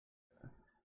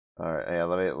All right, yeah.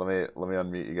 Let me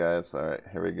unmute you guys. All right,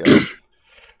 here we go.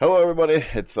 Hello, everybody.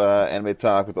 It's Anime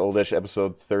Talk with Oldish,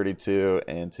 episode 32,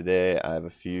 and today I have a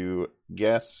few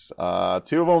guests. Two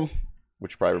of them,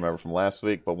 which you probably remember from last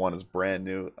week, but one is brand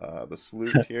new. The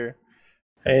Salute here.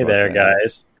 Hey there,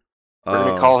 guys. We're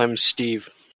gonna call him Steve.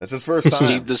 It's his first time.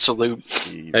 Steve the Salute.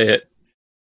 Steve. Hey.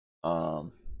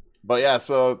 But yeah,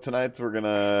 so tonight we're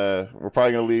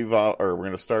probably gonna leave out, or we're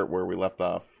gonna start where we left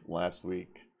off last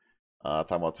week.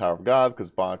 Talking about Tower of God, because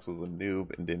Box was a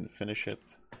noob and didn't finish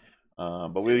it.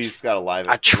 But we just got a live.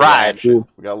 I tried. Reaction.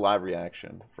 We got a live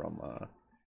reaction from Box.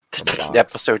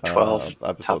 Episode 12.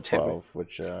 Episode 12,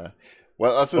 which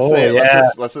well, let's just say it. Yeah.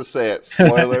 Let's just say it.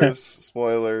 Spoilers.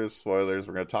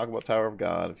 We're gonna talk about Tower of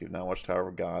God. If you've not watched Tower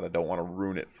of God, I don't want to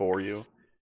ruin it for you.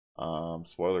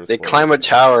 Spoilers. They climb a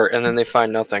tower and then they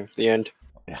find nothing. The end.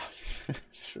 Yeah.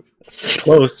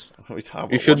 Close.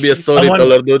 You should be a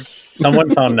storyteller, dude. Someone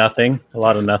found nothing. A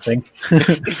lot of nothing.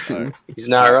 Right. He's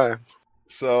not right.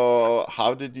 So,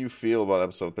 how did you feel about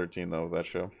episode 13, though, of that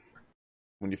show?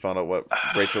 When you found out what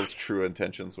Rachel's true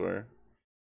intentions were?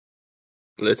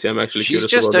 Let's see, I'm actually She's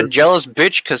curious just about a jealous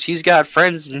bitch because he's got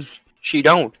friends and she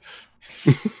don't.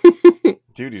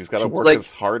 Dude, you just gotta work like-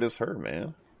 as hard as her,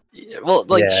 man. Well,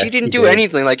 like, Yeah, she didn't he do did.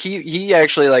 anything. Like, he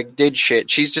actually, like, did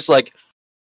shit. She's just like,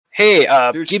 hey,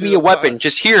 Dude, give she me a does weapon. not.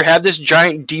 Just here, have this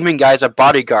giant demon guy as a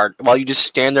bodyguard while you just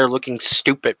stand there looking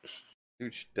stupid.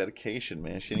 Dude, dedication,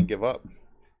 man. She didn't give up.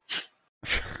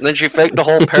 And then she faked the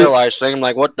whole paralyzed thing. I'm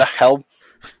like, what the hell?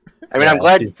 I mean, Yeah, I'm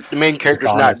glad she's- the main character's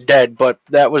not honest. dead, but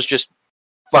that was just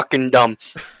fucking dumb.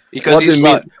 Because What do he's you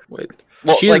not. mean? Wait.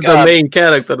 Well, She's like, the main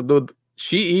character, dude.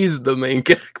 She is the main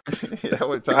character. Yeah,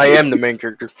 what time I am the main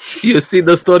character You see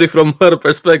the story from her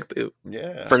perspective.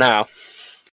 Yeah. for now.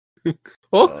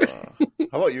 Okay.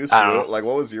 How about you, I don't Sue? know. Like,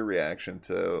 what was your reaction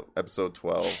to episode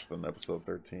 12 and episode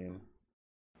 13?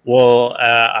 Well,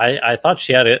 I thought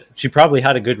she probably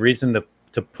had a good reason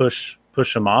to push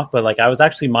him off, but like I was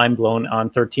actually mind blown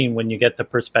on 13 when you get the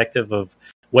perspective of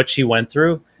what she went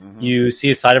through. Mhm. You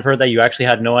see a side of her that you actually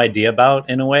had no idea about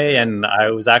in a way, and I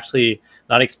was actually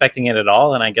not expecting it at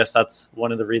all. And I guess that's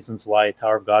one of the reasons why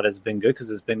Tower of God has been good, because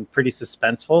it's been pretty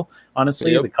suspenseful,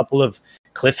 honestly. Yep. The couple of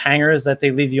cliffhangers that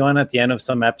they leave you on at the end of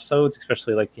some episodes,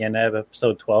 especially like the end of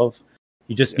episode 12,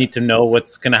 you just need Yes. to know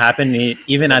what's going to happen,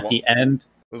 even It's a at the end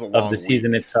It was a of long the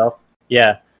season week. itself.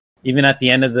 Yeah, even at the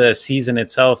end of the season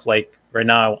itself, like right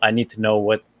now, I need to know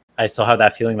what. I still have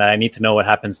that feeling that I need to know what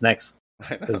happens next.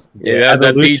 I know. 'Cause the Yeah, that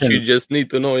beach evolution- you just need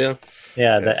to know, yeah.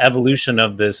 yeah, Yes. the evolution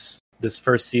of this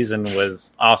first season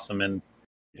was awesome, and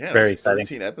Yeah, Very it was exciting.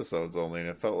 13 episodes only, and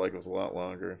it felt like it was a lot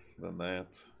longer than that.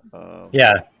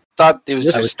 yeah, Thought it was I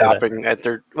would just say that. stopping at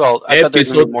third. Well, I thought there was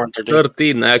gonna Episode be more than 13.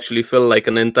 13 actually felt like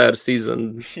an entire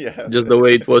season. Yeah. Just the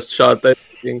way it was shot.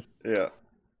 Everything. Yeah.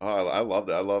 Oh, I loved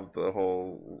it. I loved the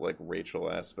whole like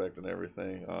Rachel aspect and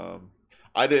everything.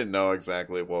 I didn't know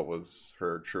exactly what was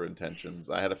her true intentions.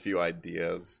 I had a few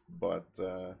ideas, but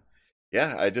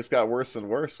yeah, I just got worse and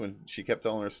worse when she kept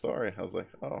telling her story. I was like,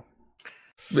 oh,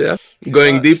 Yeah.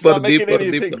 Going she's deeper, not making deeper,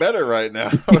 anything deeper. better right now.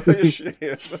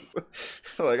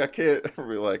 Like I can't be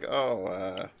like,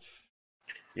 oh,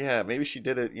 yeah, maybe she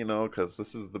did it, because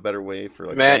this is the better way for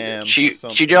like Man, Bam or she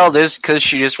something. did all this because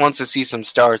she just wants to see some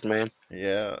stars, man.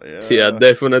 Yeah. Yeah,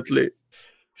 definitely.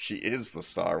 She is the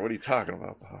star. What are you talking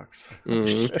about, Box?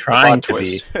 Mhm. trying Plot to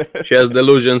be. twist. She has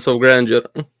delusions of grandeur.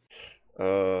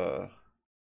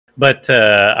 But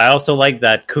I also like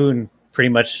that Kun pretty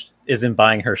much isn't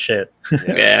buying her shit.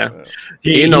 Yeah.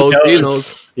 He knows.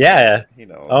 Yeah. He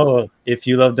knows. Oh, if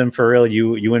you loved him for real,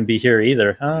 you wouldn't be here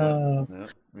either. Oh, Yeah.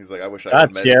 He's like, I wish I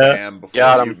had met Gotcha. Bam before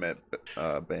Got you him. met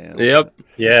Bam. Yep.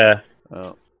 yeah.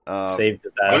 Wouldn't Saved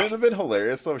his it ass. have been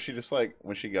hilarious though if she just like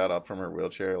when she got up from her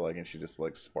wheelchair, like, and she just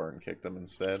like Spartan kicked him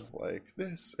instead? Like,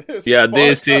 this is Yeah,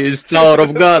 this Sparta. is Tower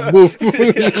of God. Woof. Yeah,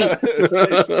 it's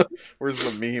Jason. Where's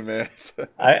the meme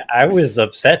at? I was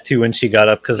upset too when she got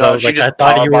up because No, I was she like, just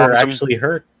I thought you were powerbombs him. actually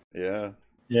hurt. Yeah.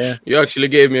 Yeah. You actually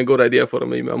gave me a good idea for a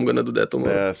meme. I'm gonna do that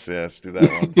tomorrow. Yes, do that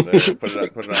one. There, put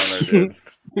it on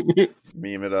there, dude.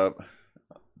 Meme it up.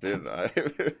 Dude,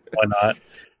 Why not?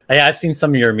 Yeah, I've seen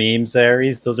some of your memes,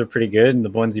 Aries. Those are pretty good, and the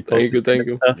ones you Thank posted. you, thank and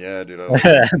you. Stuff. yeah,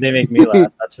 dude. They make me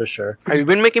laugh. That's for sure. Have you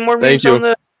been making more Thank memes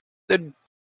you.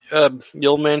 on the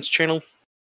old man's channel?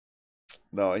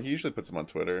 No, he usually puts them on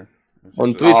Twitter. It's On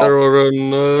usually- Twitter or on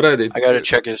Reddit. I gotta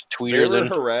check his They tweeter were then.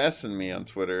 harassing me on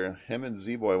Twitter. Him and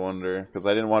Z-Boy Wonder, because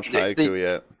I didn't watch They- Haiku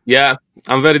yet. Yeah,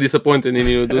 I'm very disappointed in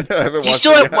you, dude. I haven't You watched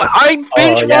still it have, yet. I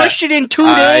binge watched it in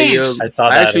 2 days. I saw I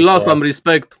that. actually as lost well. some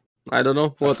respect I don't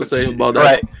know what to say about All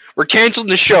that. right, we're canceling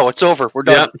the show. It's over. We're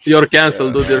Yeah, done. you're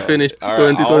cancelled, dude. You're finished. All right, I'll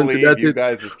 2020. leave. That's You it.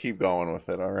 guys just keep going with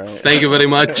it. All right. Thank you very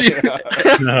much.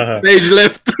 Yeah. Page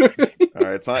left. All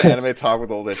right, it's not anime talk with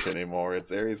Oldish anymore.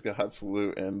 It's Aries God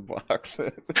Salute and Box.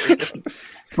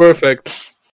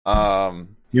 Perfect. New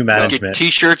Get management.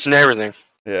 T-shirts and everything.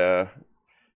 Yeah,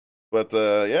 but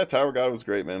yeah, Tower God was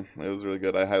great, man. It was really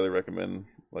good. I highly recommend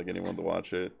like anyone to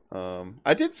watch it.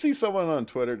 I did see someone on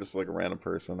Twitter, just like a random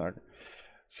person,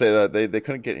 say that they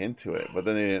couldn't get into it, but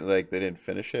then they didn't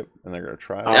finish it, and they're gonna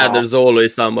try. Yeah, there's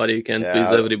always somebody. You can't Yeah,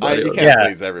 please everybody. you or- can't Yeah.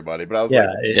 please everybody, but I was Yeah,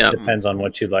 like, it Yeah. depends on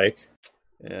what you like.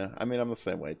 yeah. I mean, I'm the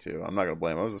same way too. I'm not gonna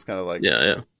blame. I was just kind of like,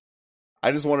 yeah.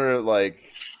 I just wonder, like,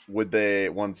 would they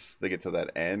once they get to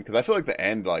that end? Because I feel like the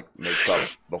end like makes up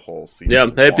the whole season. Yeah,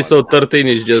 one. episode 13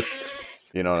 is just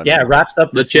You know what I Yeah, mean? it wraps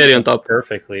up The cherry season on top.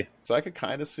 perfectly. So I could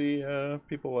kind of see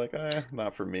people like,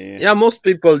 not for me. yeah. Most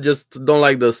people just don't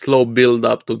like the slow build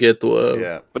up to get to a.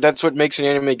 Yeah. But that's what makes an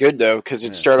anime good, though, because it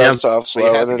Yeah. started Yeah. out soft, So you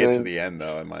slow, have to and get then to the end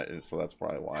though. So that's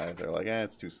probably why they're like,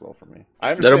 it's too slow for me.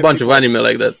 I There are understand a bunch of people- anime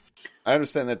like that. I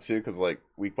understand that too, because like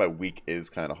week by week is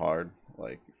kind of hard.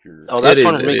 Like if you're, oh, that's It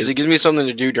fun is, for me it because is. it gives me something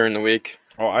to do during the week.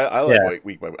 I like Yeah.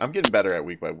 week by week. I'm getting better at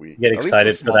week by week. Get At least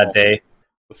excited the for that day.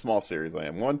 The small series I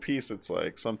am. One Piece, it's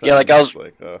like sometimes. Yeah, like, I was-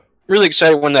 it's like, Really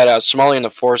excited when that Somali and the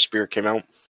Forest Spear came out.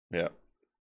 yeah.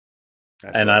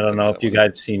 And I don't know if you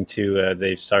guys seen too.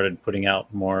 They've started putting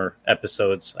out more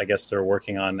episodes. I guess they're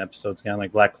working on episodes again,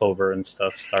 like Black Clover and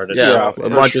stuff. Started. Yeah, Yeah. a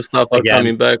bunch of stuff are Again.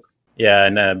 coming back. Yeah,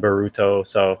 and Baruto.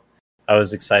 So I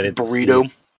was excited.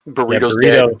 Burrito. To Burrito's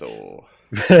burrito.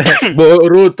 dead.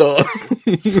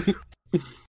 Boruto.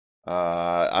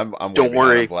 I'm Don't waiting on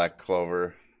worry. Black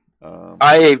Clover.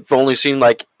 I've only seen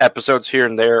like episodes here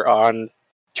and there on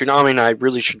Toonami, and I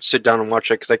really should sit down and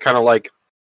watch it because I kind of like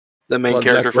the main What,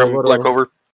 character Black from Clover Black or-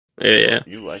 Clover. Yeah.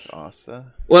 You like Asta?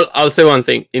 Well, I'll say one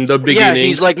thing. In the Yeah, beginning,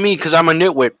 he's like me because I'm a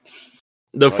nitwit.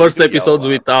 the Well, first you do yell episodes a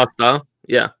with Asta,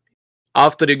 yeah.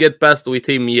 After you get past with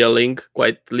him yelling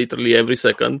quite literally every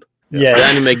second, Yeah, the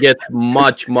anime gets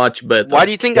much, much better. Why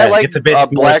do you think yeah, I like it's a bit more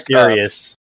Black?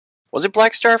 serious. Was it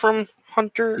Black Star from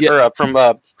Hunter Yeah. or from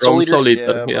Soul From Eater? Soul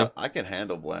Eater, yeah. but I can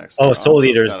handle Black. Oh, Star. Soul Asta's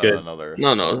Eater is kinda good. Another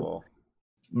No. level.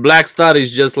 Black Star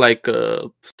is just like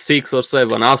 6 or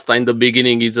 7. Asta in the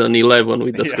beginning is an 11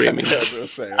 with the Yeah, screaming. I was gonna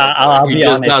say, I'll He be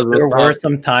just does honest. the There were stuff.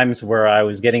 some times where I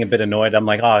was getting a bit annoyed. I'm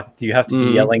like, "Oh, do you have to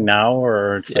be Mhm. yelling now,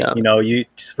 or like, Yeah. you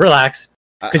just relax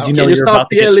because you know Can you you're stop about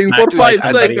to get yelling smacked for by 5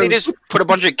 somebody." seconds? They just put a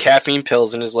bunch of caffeine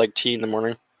pills in his like tea in the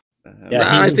morning. Yeah,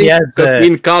 Nah, I he think has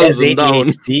caffeine he calms has him down.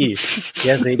 ADHD. He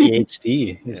has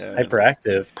ADHD. He's Yeah.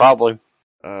 hyperactive. Probably.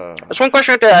 Uh, That's one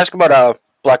question I have to ask about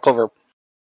Black Clover.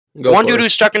 Go One for dude it.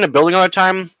 who's stuck in the building all the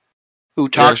time, who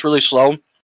talks really slow.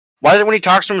 Why is it when he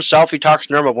talks to himself he talks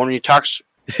normal? When he talks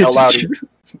out loud, he,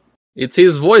 It's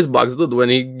his voice box, dude. When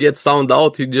he gets sound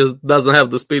out, he just doesn't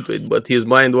have the speed to it, but his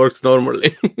mind works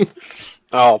normally.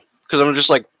 oh, because I'm just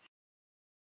like,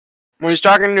 when he's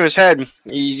talking to his head,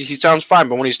 he sounds fine,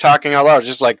 but when he's talking out loud, it's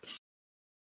just like,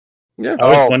 yeah. I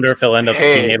always Oh, wonder if he'll end up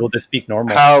hey. being able to speak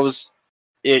normal. how's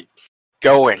it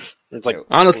going? It's like,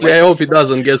 Honestly, I hope he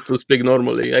doesn't get to speak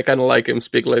normally. I kind of like him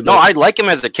speak like no, that. I like him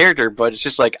as a character, but it's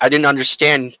just like I didn't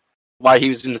understand why he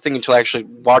was in the thing until I actually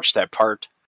watched that part.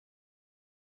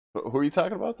 who are you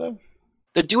talking about then?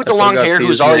 The dude with I the long forgot hair his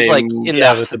who's always like name. in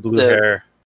Yeah, the with the blue hair,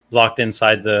 locked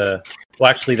inside the. Well,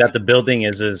 actually, that the building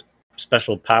is his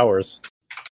special powers.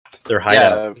 Their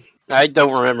hideout. yeah. I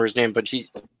don't remember his name, but he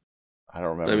I don't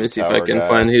remember. Let me the see if I tower can guy.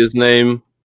 find his name.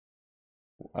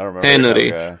 I don't remember. Henry. the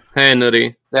tower guy.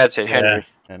 Henry. that's it, Henry.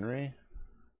 Henry.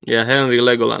 Yeah, Henry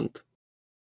Legoland.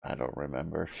 I don't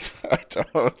remember. I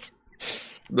don't.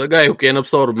 The guy who can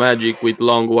absorb magic with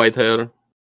long white hair,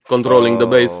 controlling the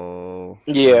base Oh,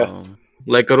 Yeah.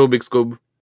 like a Rubik's Cube.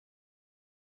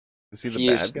 Is he the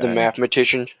He's bad the guy?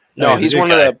 mathematician. No, No, he's a he's good one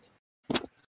guy. of the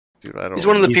Dude, I don't. he's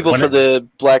one of the He's people one for of- the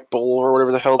Black Bull or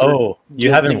whatever the hell. they're- Oh, you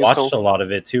the haven't thing is watched called- a lot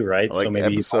of it too, right? Like so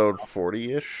maybe. episode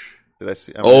 40-ish. Did I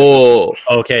see? Oh,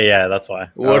 Okay, yeah, that's why.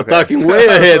 we're Okay. talking way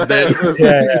ahead then.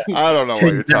 Yeah, I don't know what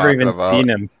you're You've never talking even about. seen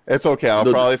him. It's okay. I'll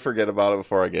Dude. probably forget about it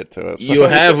before I get to it. so- You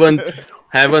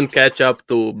haven't catch up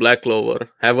to Black Clover.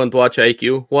 Haven't watched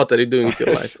IQ. What are you doing with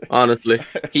your life? Honestly,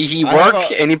 He I work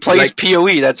have a- and he plays like-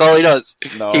 PoE. That's all he does.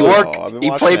 No, He work, I've been he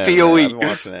watching play anime. PoE. I've been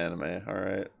watching anime. All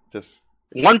right, just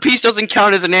One Piece doesn't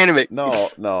count as an anime, no.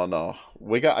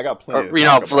 I got plenty. or, to you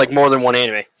talk know, for like about. more than one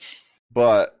anime.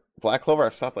 But Black Clover,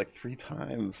 I've stopped like 3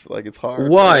 times. Like it's hard.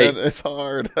 Why? Man. It's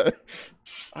hard.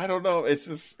 I don't know.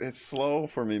 It's slow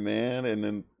for me, man. And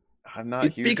then I'm not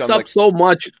it huge. picks on, up like, so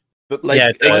much Like Yeah,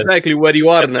 it does. exactly where you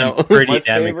are It's a now. pretty My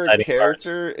damn favorite exciting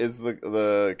character is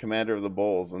the commander of the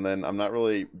Bulls, and then I'm not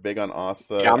really big on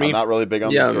Asta. Yami? I'm not really big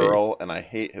on the Yami. girl, and I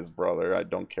hate his brother. I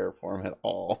don't care for him at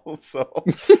all. So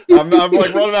I'm like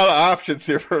running out of options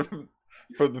here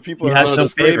for the people He that has are on no the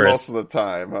screen favorites. most of the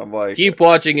time. I'm like, Keep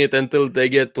watching it until they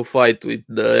get to fight with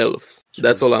the elves.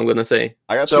 That's all I'm gonna say.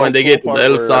 I got So to when the they cool get to the part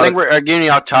elves where- I think we're getting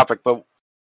off topic, but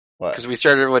what? because we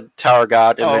started with Tower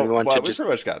God and then we went well, to we just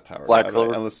pretty much got Tower Black God,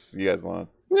 Clover. unless you guys want.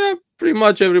 Yeah, pretty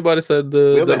much everybody said We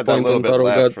only their had that points little on bit Tower of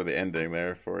left God. for the ending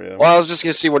there for you. Well, I was just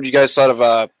gonna see what you guys thought of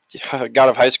God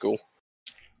of High School.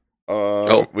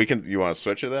 We can. You want to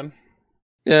switch it then?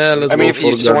 Yeah, let's I mean, go if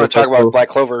you for still God want of to talk High School. about Black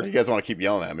Clover, You guys want to keep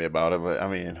yelling at me about it, but I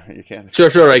mean, you can't.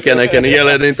 Sure, I can yell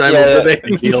at any time Yeah, of the day.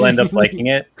 And you'll end up liking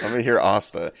it. Let me hear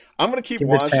Asta. I'm gonna keep Give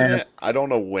it a watching it. chance. I don't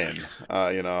know when.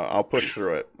 I'll push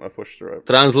through it. I'll push through it.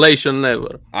 Translation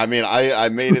never. I mean, I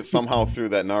made it somehow through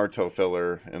that Naruto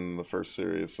filler in the first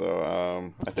series,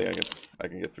 so I think I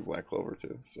can get through Black Clover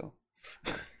too. So.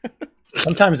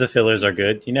 Sometimes the fillers are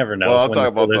good. You never know. Well, I'm when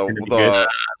talking about filler's gonna be good.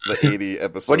 the 80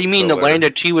 episode. what do you mean the filler land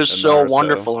of Chi was in so Naruto.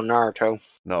 wonderful in Naruto?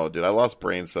 No, dude, I lost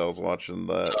brain cells watching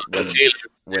that.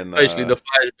 When Especially the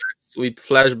flashbacks with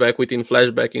flashback within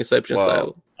flashback Inception Well,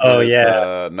 style. Oh with,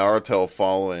 yeah, Naruto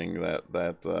following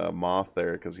that moth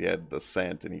there because he had the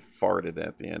scent and he farted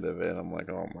at the end of it. I'm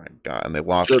like, oh my god! And they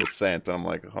lost Sure. the scent. I'm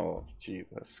like, oh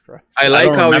Jesus Christ! I I like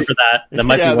don't how remember that. That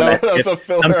might yeah, be one I that was skipped. a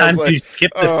filler. I was Sometimes like, you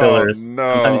skip the oh, fillers.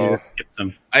 Sometimes you no. just skip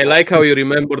them. I like how you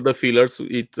remember the fillers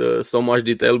with so much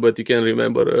detail, but you can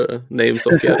remember names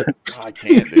of characters. I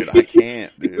can't, dude. I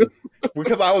can't, dude.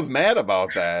 Because I was mad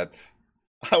about that.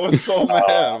 I was so mad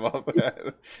about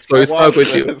that. So I it's stuck watched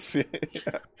with you. this,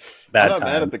 yeah. Bad I'm not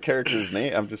mad at times. the character's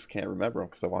name. I just can't remember him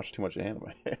because I watched too much anime.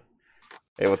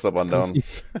 Hey, what's up, Unknown?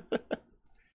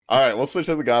 All right, we'll switch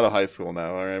to the God of High School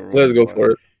now. All right, Let's go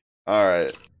for it. All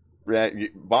right,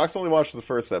 Box only watched the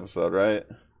first episode, right?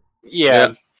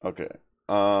 Yeah, Okay.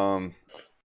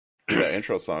 Yeah,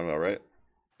 intro song though, right?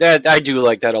 that I do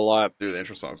like that a lot. Dude, the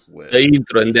intro song's lit. The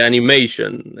intro and the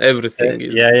animation, everything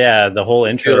is Yeah. The whole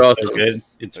intro Pure is so awesome. good.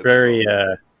 It's It's very,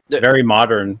 so very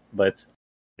modern, but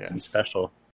Yes.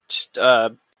 special. Just,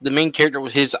 the main character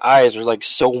with his eyes are like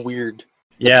so weird.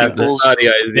 Yeah, people- the- the starry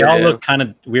eyes. they Yeah, all yeah. look kind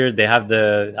of weird. They have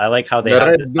I like how they The have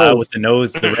red the style nose. with the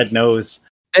nose, the red nose.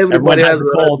 Everybody everyone has has a a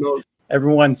red cold. nose.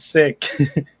 Everyone's sick.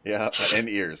 Yeah, and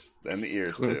the ears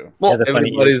too. Well, Yeah, the funny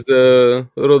Everybody's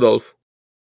Rudolph.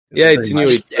 Is Yeah, it it's pretty new.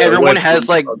 much- It's, everyone white- has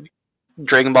like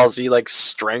Dragon Ball Z like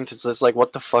strength. It's just like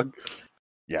what the fuck.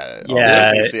 Yeah,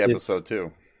 Yeah, you see it's- episode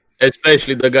 2.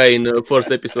 Especially the guy in the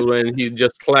first episode when he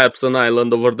just slaps an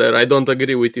island over there. I don't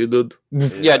agree with you, dude.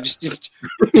 Yeah, it's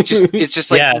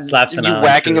just like Yeah, it slaps an you island,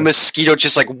 whacking a too. mosquito,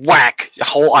 just like whack,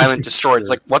 whole island destroyed. It's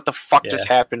like what the fuck just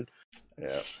happened?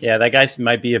 Yeah. Yeah, that guy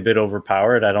might be a bit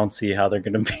overpowered. I don't see how they're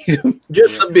going to beat him.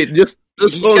 Just a bit. Just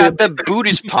He's only- got the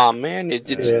Buddhist palm, man.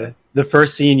 It's Yeah. The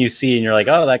first scene you see, and you're like,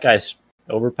 "Oh, that guy's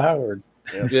overpowered."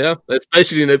 Yeah,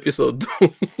 especially in episode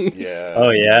 2. Yeah.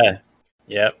 Oh yeah,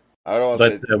 yep. I don't want But,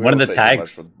 to say one of we don't the say too tags-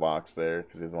 much with Box there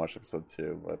because he hasn't watched episode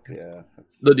 2, but yeah,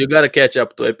 Dude, you gotta catch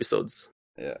up to episodes.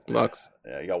 yeah, Box.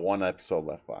 yeah. You got one episode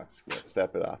left, Box. Yeah,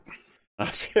 step it up.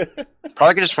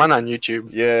 probably could just run on YouTube.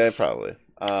 Yeah, probably.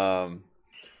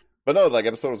 But no, like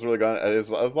episode was really good. It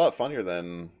was a lot funnier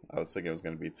than I was thinking it was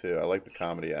going to be too. I like the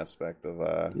comedy aspect of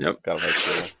Yep. God of High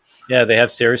School. Yeah, they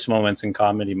have serious moments and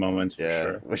comedy moments for Yeah,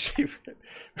 sure.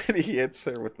 when he hits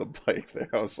her with the bike there,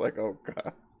 I was like, oh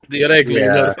god. Directly in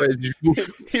Yeah. her face.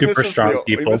 He Super misses strong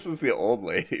He people. misses the old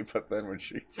lady, but then when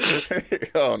she,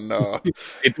 oh no,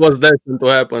 It was destined to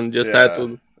happen. Just had Yeah.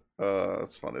 to.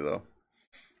 it's funny though.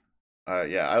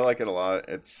 Yeah, I like it a lot.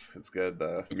 It's good.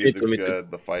 The music's me too.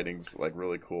 good. The fighting's like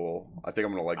really cool. I think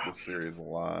I'm gonna like this series a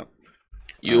lot.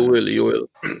 You will.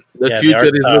 The Yeah, the future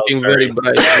art is style's looking very very-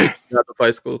 bright. with God of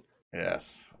High School.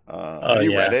 Yes. Oh, Have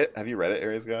you yeah. read it? Have you read it,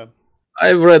 Aries God?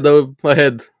 I've read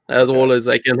ahead as Okay. always.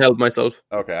 I can help myself.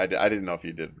 Okay, I didn't know if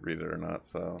you did read it or not.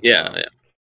 So Yeah.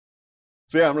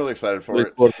 So yeah, I'm really excited for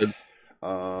it. Reported.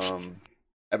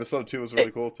 Episode 2 was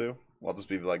really cool too. I'll just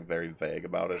be like very vague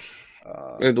about it.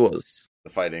 It was. The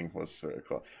fighting was really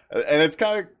cool, and it's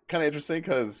kind of interesting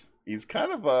because he's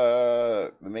kind of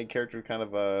the main character, kind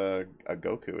of a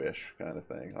Goku-ish kind of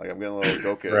thing. Like I'm getting a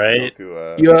little Goku. Right.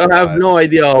 Goku, You have vibe. no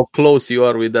idea how close you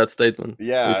are with that statement.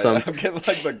 Yeah, with some- I'm getting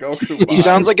like the Goku. He vibe.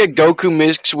 sounds like a Goku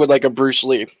mixed with like a Bruce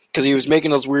Lee because he was making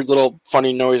those weird little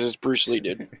funny noises Bruce Lee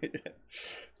did.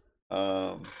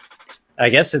 I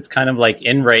guess it's kind of like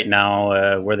in right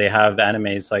now where they have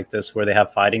animes like this, where they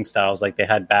have fighting styles. Like they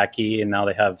had Baki, and now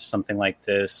they have something like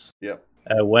this. Yep.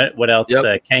 What else?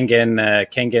 Yep. Kengan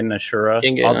Ashura.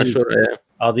 King all and these, Ashura, yeah.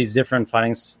 all these different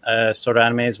fighting sort of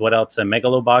animes. What else?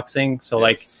 Megaloboxing. So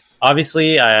like Yes.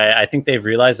 obviously, I think they've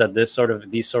realized that these sort of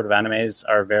animes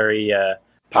are very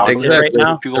Popular. popular right Exactly.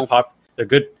 now. People- They're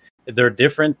good. They're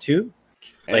different too.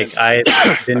 Like And-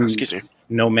 I didn't Excuse me.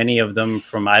 know many of them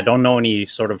from. I don't know any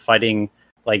sort of fighting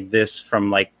like this from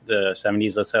like the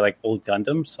 70s. Let's say like old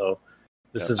Gundam. So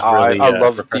this is really. I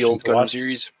love the refreshing old to Gundam watch.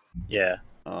 series. Yeah,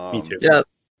 me too. Yeah,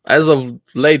 as of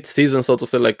late season, so to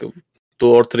say, like 2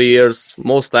 or 3 years,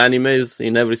 most animes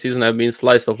in every season have been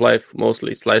slice of life,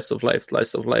 mostly slice of life.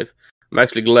 I'm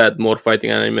actually glad more fighting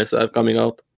animes are coming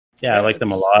out. Yeah, I like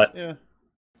them a it's- lot. Yeah.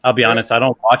 I'll be Yeah. honest. I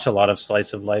don't watch a lot of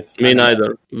slice of life. Me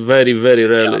neither. Very, very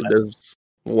rarely. honest. There's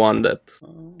one that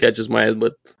catches my head,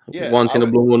 but Yeah, once I in a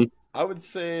would- blue moon. I would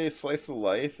say Slice of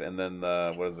Life, and then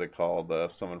what is it called?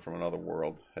 Someone from Another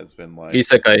World has been like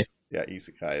Isekai. Yeah,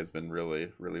 Isekai has been really,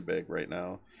 really big right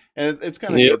now, and it's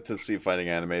kind of Yep. good to see fighting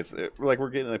animes. Like we're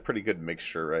getting a pretty good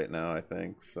mixture right now, I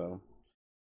think. So,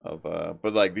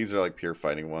 but like these are like pure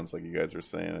fighting ones, like you guys are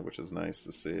saying, which is nice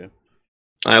to see.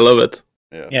 I love it.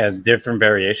 Yeah, Yeah, different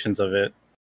variations of it.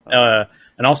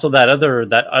 And also that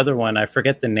other one, I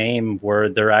forget the name, where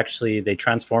they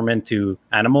transform into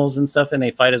animals and stuff, and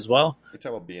they fight as well. You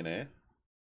talk about BNA.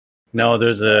 No,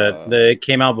 there's it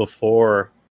came out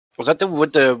before. Was that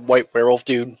with the white werewolf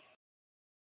dude?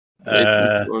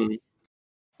 Uh, One.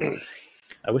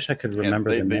 I wish I could Yeah,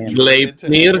 remember the name. turn into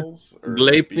Gleipnir? animals or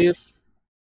Gleipnir? beasts?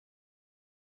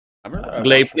 I remember I watched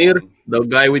Gleipnir, one. the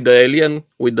guy with the alien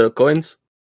with the coins.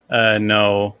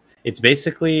 No, it's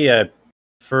basically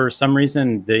for some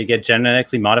reason they get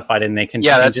genetically modified and they can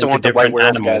Yeah, change that's the into one with the white different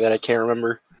werewolf animals. guy that I can't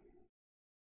remember.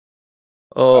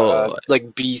 Oh,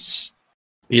 Like beasts.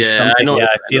 Beast Yeah, I something. know Yeah, it.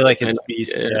 I feel like I it's know.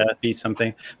 Beast. Yeah. Yeah, Beast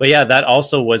something. But yeah, that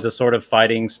also was a sort of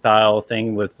fighting style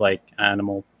thing with like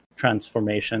animal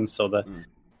transformation. So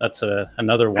that's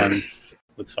another one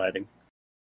with fighting.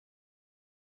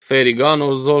 Fairy Gun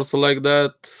was also like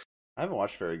that. I haven't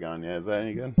watched Fairy Gone yet. Is that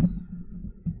any good?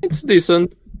 It's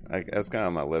decent. That's kind of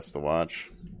on my list to watch.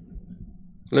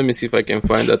 Let me see if I can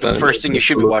find that. The anime. first thing you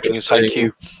should be watching is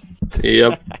Haikyuu.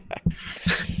 Yep.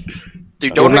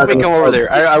 Dude, don't I'm make not me gonna come over follow.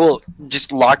 there. I will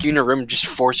just lock you in a room and just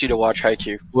force you to watch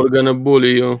Haikyuu. We're gonna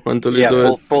bully you until you Yeah, do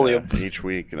bull- it. bully him. Each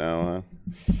week now.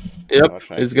 Yep,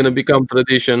 Watch it's Haikyuu. gonna become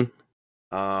tradition.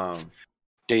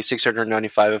 Day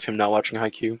 695 of him not watching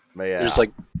Haikyuu. But yeah, There's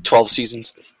like 12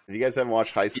 seasons. if you guys haven't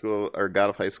watched High School or God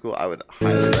of High School, I would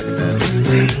highly recommend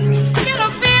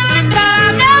it.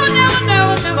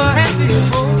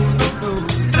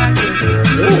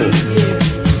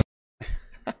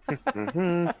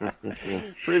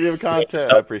 Premium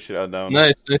content. I appreciate it. No,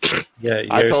 Nice. Yeah, you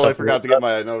I get totally yourself forgot a- to get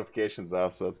my notifications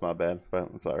off, so that's my bad. But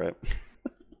it's all right.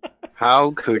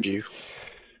 How could you?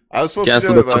 I was supposed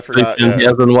Cancel to do the it, but I forgot. subscription. He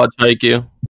hasn't watched Haikyuu.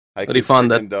 Haikyuu's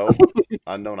refund freaking that. dope.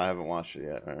 Unknown. I haven't watched it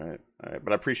yet. All right.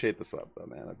 But I appreciate the sub, though,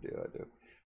 man. I do.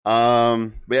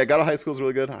 But yeah, God of High School is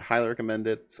really good. I highly recommend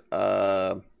it.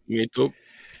 Me too.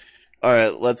 All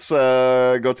right, let's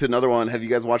go to another one. Have you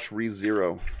guys watched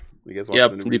ReZero? You guys watched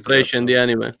Yep, the new ReZero Depression, the episode?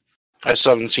 anime. I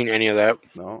still haven't seen any of that.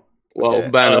 No. Well, Okay.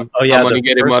 ban him. Oh yeah, I'm gonna the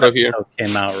get him first out of here. episode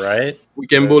came out, right? We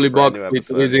can That's bully a brand Box new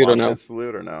with episode. ReZero Watched now. it,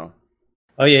 Salute or no?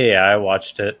 Oh yeah, I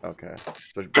watched it. Okay.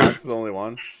 So Box is the only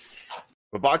one.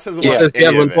 But Box hasn't He watched says he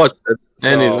any haven't of it. watched it. So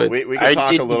Anyway. we can I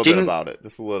talk a little bit didn't- about it.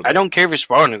 Just a little bit. I don't care if it's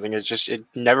spoiled or anything. It's just, it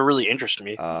never really interested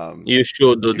me. You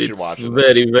should, dude. You should It's watch it.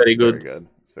 very, very It's good.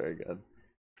 It's very good.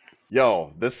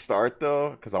 Yo, this start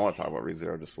though, because I want to talk about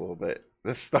ReZero just a little bit.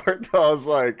 This start though, I was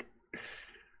like,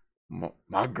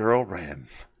 my girl ran.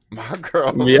 My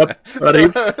girl. Yep.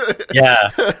 ran. Yeah,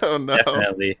 Oh no.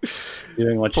 definitely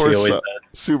doing what Poor she always son.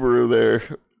 does. Subaru there.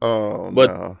 Oh But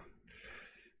no.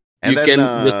 You can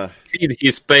just see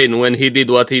his pain when he did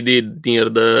what he did near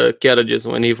the carriages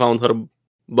when he found her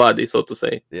body, so to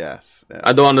say. yes. Yeah.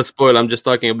 I don't want to spoil. I'm just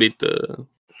talking a bit,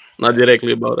 not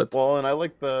directly about it. Well, and I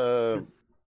like the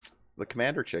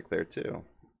commander chick there too.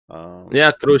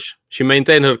 Yeah, Krush. She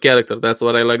maintained her character. That's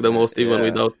what I like the most, even Yeah.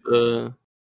 without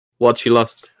what she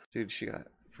lost. Dude, she got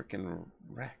freaking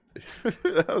wrecked.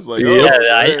 I was like, Yeah, oh, Yeah,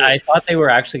 right. I thought they were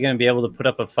actually going to be able to put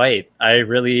up a fight. I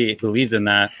really believed in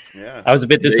that. Yeah. I was a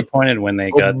bit They disappointed when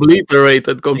they got Obliterated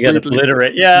they got completely.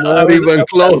 obliterated. Yeah, Not I was- even that's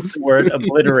close. the word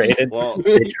obliterated. Well,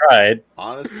 They tried.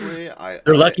 honestly,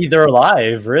 They're lucky they're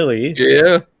alive. Really,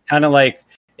 Yeah. it's kind of like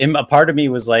a part of me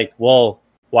was like, well,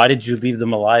 why did you leave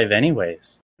them alive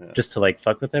anyways? Yeah. Just to like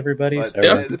fuck with everybody. But So,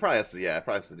 Yeah. it probably has to. Yeah, it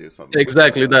probably has to do something.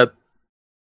 Exactly with, that.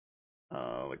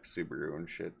 Like Subaru and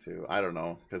shit too. I don't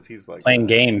know because he's like playing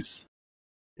games.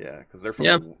 Yeah, because they're from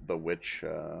Yeah. the witch.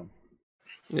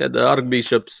 Yeah, the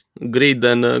archbishops, greed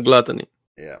and gluttony.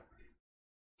 Yeah.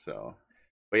 So,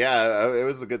 but yeah, it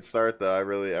was a good start though. I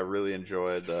really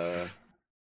enjoyed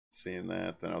seeing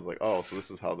that, and I was like, oh, so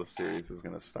this is how the series is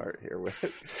gonna start here with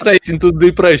Straight into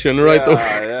depression, right?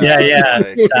 Yeah.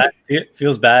 Nice.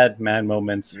 Feels bad, man.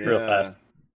 Moments real fast.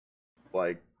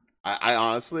 Like, I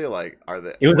honestly like.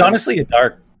 It was honestly a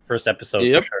dark first episode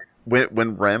for sure.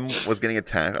 When Rem was getting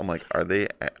attacked, I'm like, are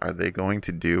they going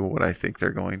to do what I think they're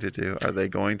going to do? Are they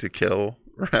going to kill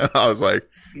Rem? I was like,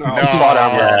 no,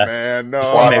 man,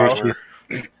 no.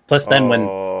 Plus, then when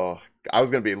I was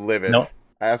gonna be livid,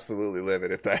 absolutely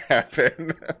livid if that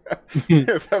happened.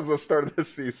 If that was the start of the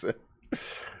season,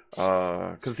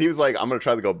 because he was like, I'm gonna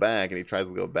try to go back, and he tries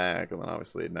to go back, and then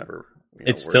obviously it never.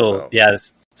 It still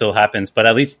happens, but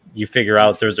at least you figure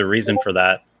out there's a reason for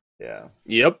that. Yeah.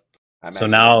 Yep. So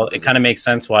now it kind of makes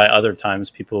sense why other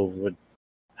times people would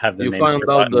have their names. You find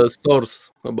out the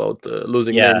source about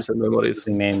losing names and memories.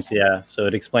 Losing names, yeah. So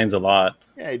it explains a lot.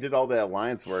 Yeah, he did all the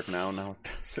alliance work now. Now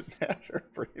it doesn't matter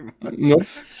pretty much. Nope.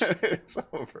 It's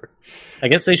over. I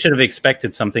guess they should have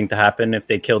expected something to happen if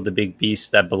they killed the big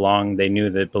beast that they knew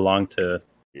that belonged to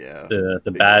the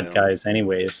bad guys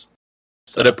anyways.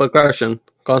 So, repercussion,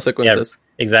 consequences.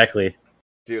 Yeah, exactly.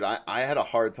 Dude, I had a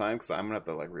hard time because I'm gonna have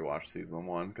to like rewatch season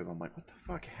 1 because I'm like, what the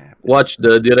fuck happened? Watch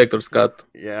the director's cut.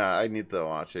 Yeah, I need to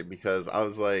watch it because I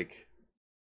was like,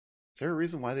 is there a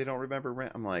reason why they don't remember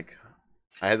Rent? I'm like,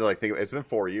 I had to like think. It's been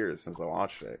 4 years since I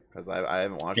watched it because I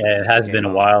haven't watched it. Yeah, it has been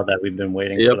a while that we've been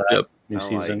waiting for that new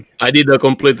season. Like, I did a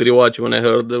complete rewatch when I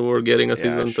heard they were getting a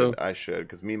season 2. I should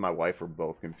because me and my wife were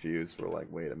both confused. We're like,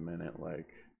 wait a minute, like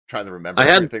trying to remember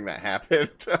everything that happened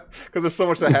because there's so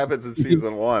much that happens in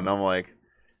season 1. I'm like.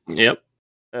 Yep.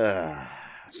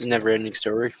 It's a never-ending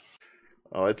story.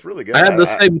 Oh, it's really good. I had the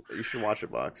same. You should watch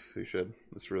it, Box. You should.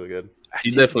 It's really good.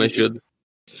 You definitely should.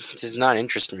 It does not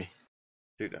interest me.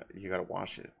 Dude, you gotta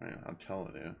watch it, man. I'm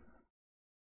telling you.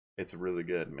 It's really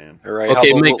good, man. All right.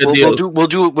 Okay, make a deal.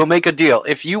 We'll make a deal.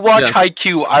 If you watch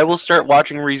Haikyuu, I will start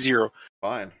watching ReZero.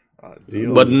 Fine.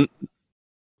 Deal. But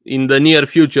in the near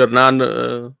future, not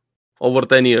over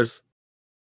 10 years.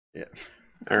 Yeah.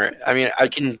 All right. I mean,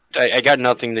 I got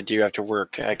nothing to do after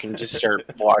work. I can just start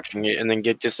watching it and then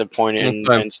get disappointed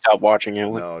and stop watching it.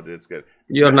 No, dude, it's good.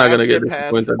 You're not gonna get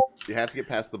disappointed. You have to get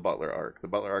past the Butler arc. The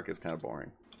Butler arc is kind of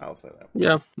boring. I'll say that.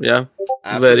 Yeah.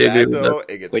 After Very that, agree though, with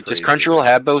that. it gets Wait, does crazy. Crunchyroll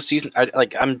have both seasons?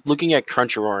 I'm looking at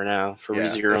Crunchyroll now for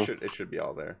ReZero. It should be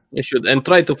all there. You should, and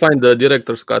try to find the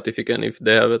director's cut if you can, if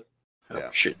they have it. Oh,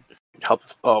 shit. Help.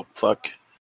 Oh, fuck.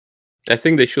 I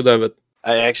think they should have it.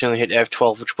 I accidentally hit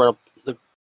F12, which brought up the...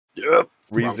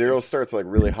 ReZero starts like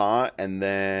really hot, and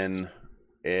then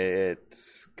it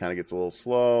kind of gets a little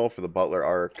slow for the Butler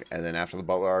arc, and then after the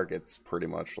Butler arc, it's pretty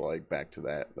much like back to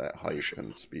that hype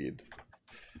and speed.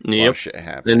 Yep. Shit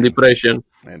happening. And depression.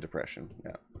 And depression.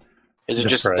 Yeah. Is it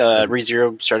just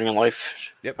ReZero starting in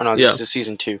life? Yep. Oh no, this is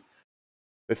season 2.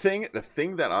 The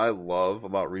thing that I love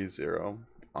about ReZero,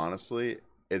 honestly,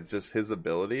 is just his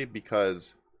ability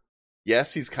because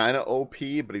yes, he's kind of OP,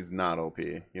 but he's not OP.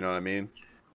 You know what I mean?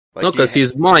 Like no, because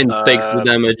his mind takes the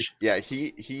damage. Yeah,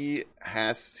 he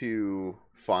has to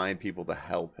find people to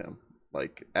help him,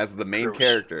 like as the main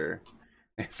character.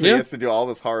 So he has to do all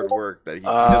this hard work that he.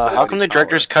 How come the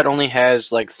director's cut only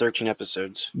has like 13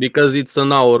 episodes? Because it's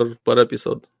an hour per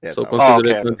episode, so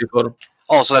consider it 24.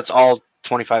 Oh, so that's all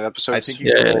 25 episodes. I think you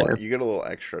get a little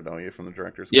extra, don't you, from the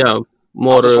director's cut? Yeah,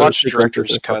 more. I'll just watch the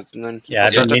director's cut and then. Yeah,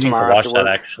 I've been meaning to watch that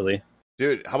actually.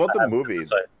 Dude, how about the movie?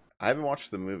 I haven't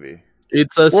watched the movie.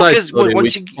 It's a side story.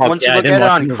 Once you look at it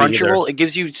on Crunchyroll, it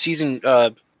gives you season.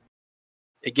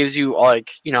 It gives you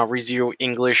ReZero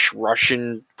English,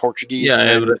 Russian, Portuguese. Yeah,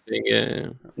 everything. Yeah.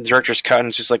 The director's cut, and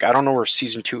it's just like I don't know where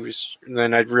season 2 is. And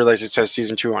then I realized it says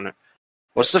season 2 on it.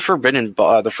 What's the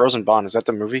the Frozen Bond? Is that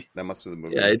the movie? That must be the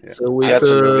movie. Yeah, it's that's a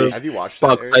movie. Have you watched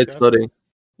that? Side story.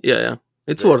 Yeah.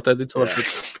 It's worth it. It's worth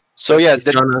it. So yeah,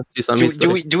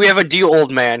 do we have a deal,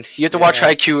 old man? You have to watch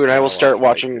Haikyuu, and I will start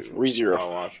watching ReZero.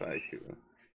 I'll watch Haikyuu.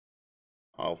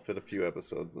 I'll fit a few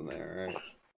episodes in there. Right?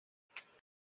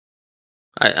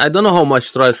 I don't know how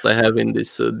much trust I have in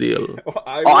this deal.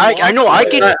 I know I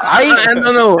can. I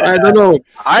don't know.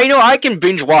 I know I can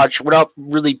binge watch without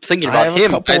really thinking about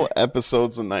him. A couple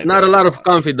episodes a night. Not a lot of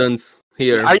confidence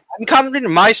here. I'm confident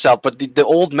in myself, but the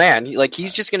old man,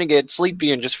 he's just gonna get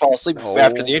sleepy and just fall asleep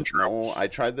after the intro. No, I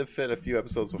tried to fit a few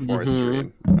episodes before I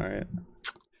stream. All right.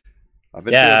 I've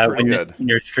been feeling pretty good. When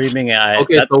you're streaming,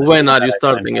 okay. So when are you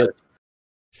starting it?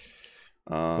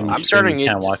 I'm starting it.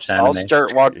 I'll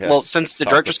start watching. Well, since the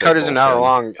director's cut is an hour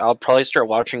long, I'll probably start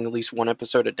watching at least one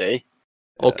episode a day.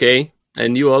 Okay,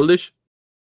 and you, Aldish?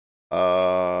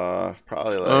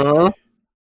 Probably like Uh-huh.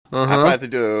 I might have to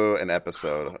do an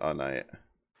episode a night.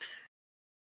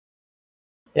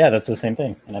 Yeah, that's the same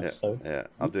thing. An episode. Yeah,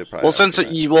 I'll do it probably. Well, since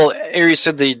Aries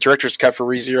said the director's cut for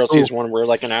ReZero season 1 were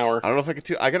like an hour. I don't know if I could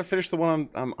do. I gotta finish the one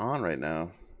I'm on right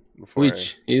now.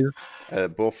 Which is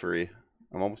Bullfree.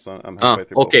 I'm almost done. I'm halfway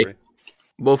through. okay. Bullfree.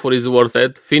 Bofur is worth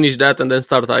it. Finish that and then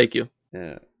start IQ.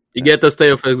 Yeah. You get a stay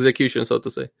of execution, so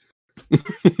to say.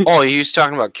 Oh, he was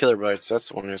talking about Killer Bites. That's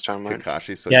the one he was talking about.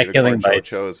 Kakashi. So Yeah, Killing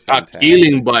Bites. Is fantastic.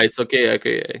 Killing Bites. Okay. I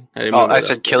Oh, remember I that.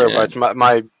 said Killer Yeah. Bites.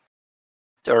 My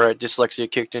all right, dyslexia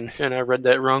kicked in, and I read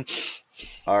that wrong.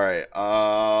 All right.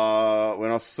 When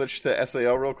I'll switch to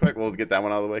SAO real quick, we'll get that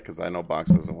one out of the way because I know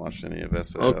Box hasn't watched any of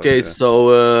SAO. Okay, too.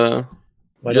 so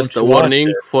Why just don't a you watch warning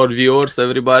it? for viewers,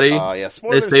 everybody. Yeah,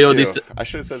 spoilers SAO too. this- I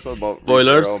should have said something about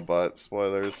Spoilers. ReZero, but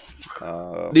spoilers.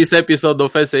 This episode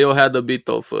of SAO had a bit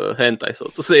of hentai, so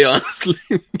to say, honestly.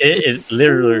 It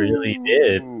literally really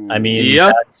did. I mean,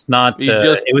 Yeah. that's not. It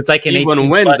just it was like an even 18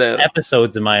 went plus there.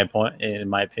 episodes in my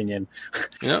opinion.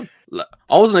 Yeah.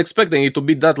 I wasn't expecting it to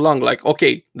be that long. Like,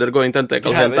 okay, they're going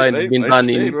tentacle Yeah, hentai. It's been they done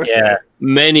stayed in with Yeah,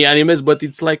 many animes, but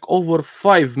it's like over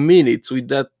 5 minutes with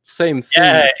that same thing.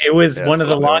 yeah. It was Yeah, one of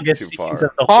the so they went longest too far. scenes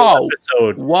of the whole How?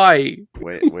 episode. Why?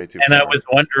 Way too. And I far. was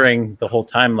wondering the whole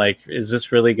time, like, is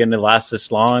this really going to last this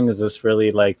long? Is this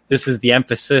really like this is the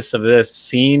emphasis of this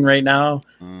scene right now?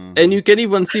 Mhm. And you can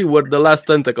even see where the last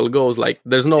tentacle goes. Like,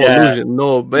 there's no Yeah. illusion,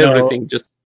 no everything. Just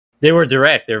They were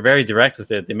direct. They were very direct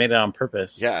with it. They made it on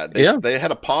purpose. Yeah, Yeah. they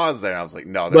had a pause there. I was like,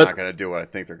 no, they're But- not going to do what I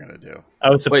think they're going to do. I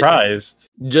was Wait.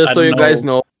 surprised. just I so you don't guys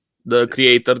know. know, the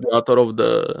creator, the author of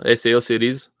the SAO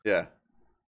series, Yeah,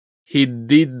 he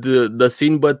did the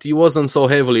scene, but he wasn't so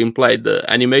heavily implied. The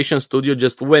animation studio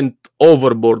just went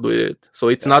overboard with it, so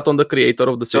it's Yeah. not on the creator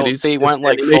of the So series. they it's went, the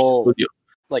like, animation full- studio.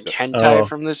 Like hentai Oh.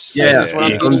 from this. Yeah, is what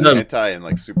I'm yeah. thinking. them. Hentai and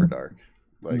like super dark.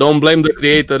 Like, Don't blame the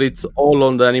creator; it's all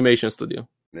on the animation studio.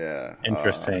 Yeah,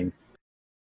 Interesting.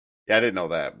 yeah, I didn't know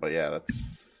that, but yeah,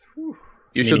 that's. Whew.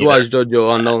 You Me should neither. watch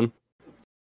JoJo Unknown.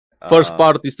 First Um,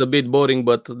 part is a bit boring,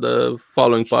 but the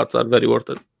following parts are very worth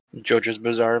it. JoJo's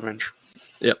Bizarre Adventure.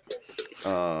 Yeah,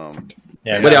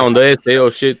 But yeah, on the SAO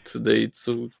shit,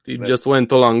 it just went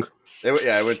too long.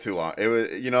 It went too long. It was,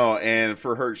 and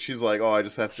for her, she's like, "Oh, I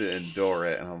just have to endure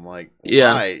it," and I'm like,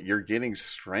 Yeah. "Why? You're getting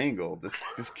strangled.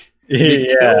 Just yeah.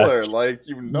 kill her. Like,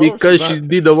 Because she's she not-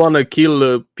 didn't want to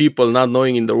kill people, not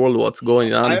knowing in the world what's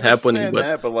going on, I understand happening. But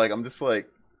that, but like, I'm just like,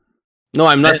 no,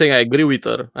 I'm not saying I agree with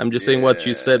her. I'm just saying what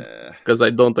she said yeah. because I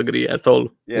don't agree at all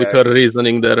Yeah, with her 'cause-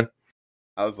 reasoning there.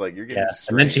 I was like, "You're getting Yeah, and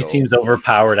strangled." then she seems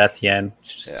overpowered at the end.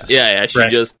 Yeah. Yeah, she Right.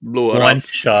 just blew her One up.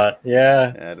 shot.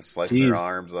 Yeah, Yeah, just slicing her Jeez.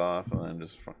 arms off and then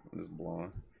just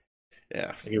blowing.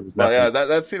 Yeah, it was but nothing. yeah,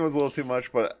 that scene was a little too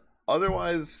much, but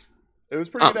otherwise, it was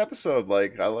a pretty good episode.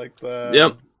 Like, I liked the.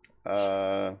 Yep.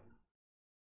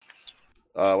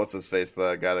 What's his face?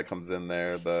 The guy that comes in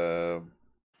there, the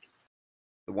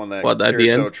one that What, at the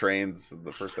Kirito end? trains in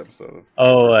the first episode. Of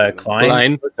Oh, the first season. Klein.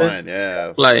 Klein. was it? Klein,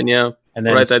 yeah. Klein, yeah. And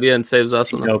then Right at the end saves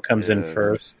Asuna. Tino comes in Yes.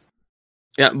 first.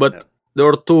 Yeah, but Yeah. there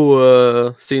were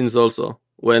two scenes also.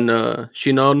 When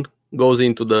Shinon goes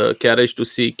into the carriage to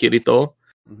see Kirito,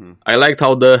 Mm-hmm. I liked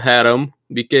how the harem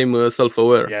became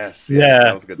self-aware. Yes, Yeah.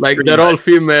 that was a good. Like, scene. they're all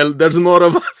female, there's more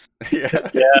of us. yeah.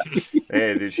 Yeah.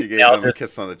 Hey, dude, she gave Yeah, I'll him a just-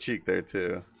 kiss on the cheek there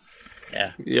too.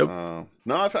 Yeah. Yep.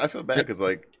 No, I feel bad because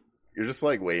like you're just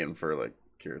like waiting for like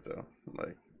Kirito,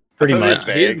 like Pretty That's a bit much.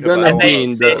 vague, He's 'cause I gonna don't be wanna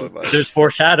in spoil the- it, but- There's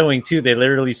foreshadowing too. They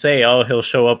literally say, "Oh, he'll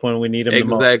show up when we need him the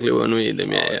Exactly most." when we need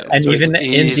them. Yeah, Oh, yeah. And So even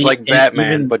in he's the like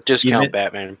Batman, even- but discount even-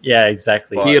 Batman. Yeah,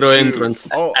 exactly. But, Hero dude, entrance.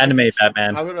 Oh, Anime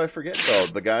Batman. how did I forget though?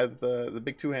 The guy, the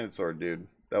big two-handed sword dude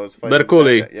that was fighting.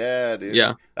 Berkuli. that guy. Yeah, dude.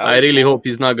 Yeah. That I was really cool. hope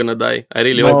he's not gonna die. I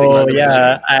really I hope think he's Oh, not he's gonna yeah,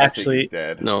 dead. I think actually- he's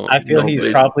dead. No, I feel no, he's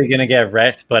please. probably gonna get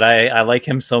wrecked, but I like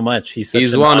him so much. He's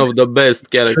He's an one of the honest,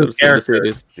 best characters in the character.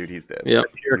 series. Dude, he's dead. Yeah,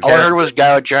 pure All I heard character. was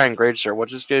Guy with Giant Great Sir.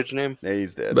 What's this dude's name? Yeah,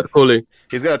 he's dead. Berkuli.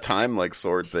 He's got a time like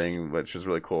sword thing, which is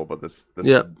really cool. But this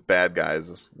Yeah. bad guy is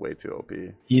just way too OP.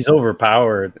 He's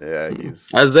overpowered. Yeah, he's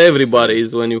As everybody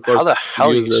is when you first How the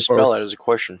hell do use you the spell power. that? Is a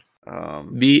question.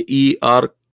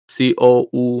 Bercouli.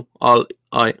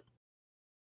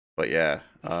 But yeah,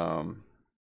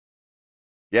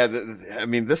 yeah. I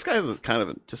mean, this guy's kind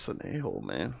of just an a-hole,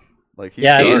 man. Like, he's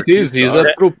Yeah, dark, He is. He's dark.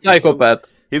 a true psychopath.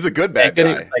 He's a good bad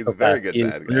He's guy. He's a very good He's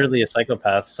bad guy. literally a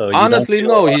psychopath. So you Honestly, don't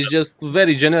feel no. a lot He's just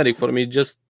very generic for me.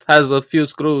 Just has a few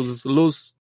screws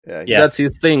loose. Yeah, Yes. That's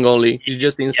his thing only. He's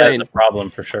just he has insane. a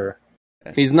problem for sure.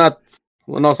 He's not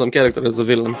an awesome character as a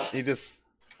villain. he just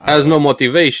Has no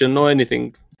motivation, no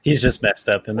anything. He's just messed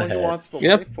up in the Well, he head, wants the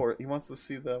Yep. life for it. He wants to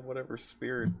see the whatever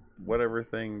spirit, whatever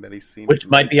thing that he's seen. which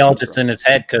might be all just in his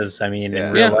head. Because I mean, Yeah,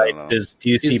 in real I life, don't know. do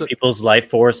you see He's- people's life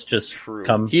force just True.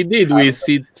 come? He did with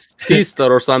his sister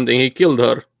or something. He killed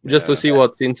her just to Yeah. see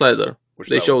what's inside her. Which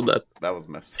They showed was, that. That was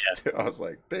messed up. Too. I was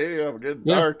like, damn, getting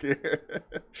Yeah. dark here.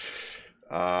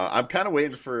 I'm kind of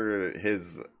waiting for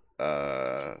his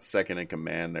second in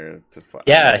command there to fight.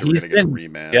 Yeah, we're he's gonna get a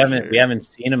been- rematch. We haven't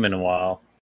seen him in a while.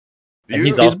 Do and you-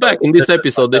 he's He's also- back in this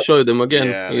episode. They showed him again.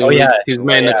 Yeah. He's Oh yeah, his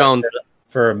main account.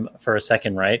 for a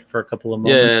second, right? For a couple of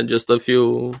moments. Yeah, just a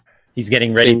few. He's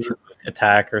getting ready Things. to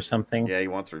attack or something. Yeah, he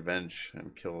wants revenge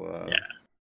and kill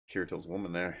Kirito's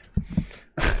woman there.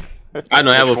 I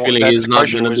don't have a Which one- feeling that's he's the not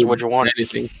question, going to is do which one?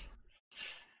 anything.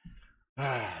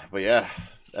 But yeah,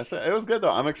 it was good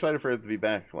though. I'm excited for it to be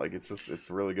back. Like it's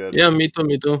really good. Yeah, me too.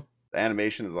 Me too. The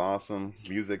animation is awesome.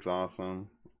 Music's awesome.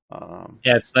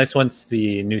 Yeah, it's nice once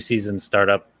the new seasons start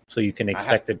up, so you can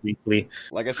expect it weekly.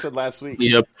 Like I said last week,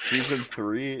 Yep. season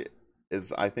 3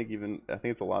 is I think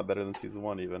it's a lot better than season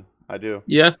 1 even. I do.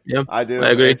 Yeah. Yeah. I do. I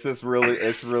agree. It's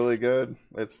really good.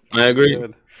 It's I agree.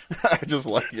 good. I just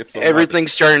like it so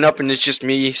Everything's starting up, and it's just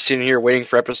me sitting here waiting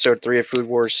for episode 3 of Food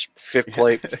Wars 5th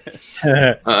plate.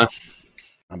 much.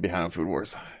 I'm behind Food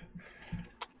Wars.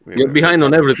 You're behind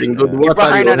on everything, dude. Yeah. You're What are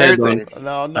behind you on ahead everything.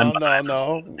 on?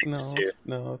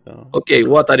 No. Okay,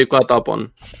 what are you caught up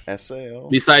on SAO.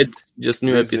 besides just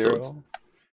new ReZero. episodes?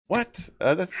 What?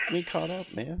 That's me caught up,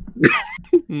 man.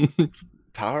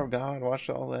 Tower of God, watched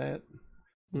all that.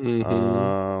 Mhm.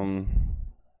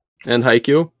 Mm-hmm. And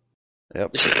Haikyuu?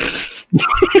 Yep.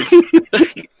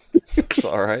 It's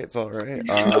all right. It's all right.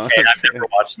 Okay, I've never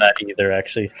watched that either.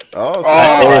 Actually, Oh,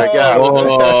 my God.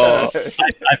 Oh.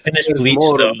 I finished There's Bleach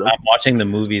more though. of them. I'm watching the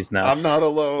movies now. I'm not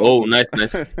alone. Oh, nice.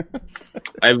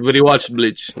 I rewatched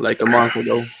Bleach like a month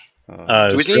ago. It We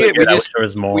was just really need- we good. I just- wish there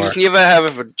was more. We just need to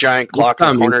have a giant clock in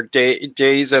the coming. corner.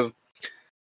 Days of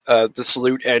the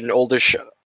salute and oldest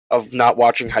of not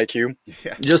watching Haikyuu.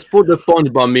 Yeah. Just put the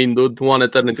SpongeBob in, dude. One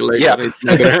eternity later. Yeah. It's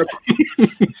not gonna happen.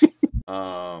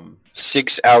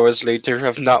 6 hours later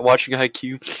of not watching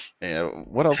Haikyuu. Yeah.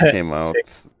 What else came out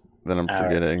that I'm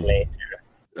Hours forgetting? later.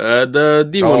 The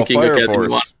Demon King Fire Academy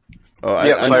Force. one. Oh,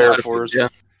 Yeah, I Fire watched it. Force. Yeah.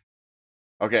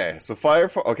 Okay, so Fire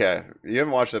Force. Okay, you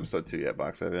haven't watched episode 2 yet,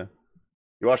 Box, have you?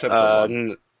 You watched episode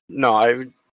 1. No,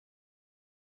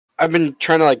 I've been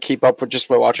trying to keep up with just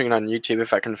by watching it on YouTube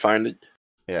if I can find it.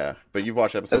 Yeah, but you've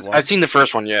watched episode 1. I've seen the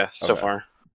first one, yeah, so Okay. far.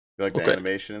 You like the Okay.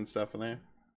 animation and stuff in there.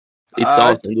 It's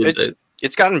awesome, dude.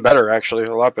 It's gotten better actually,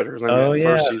 a lot better than Oh, the yeah.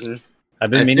 first season.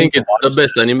 I've been I meaning think to it's watch the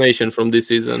best this. animation from this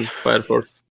season, Fire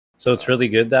Force. So it's really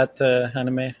good, that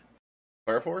anime.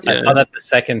 Fire Force. I Yeah. saw that the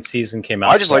second season came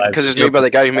out. I just like it because it's made by the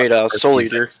guy who made First Soul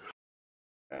season. Eater.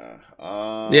 Yeah.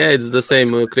 Yeah, it's the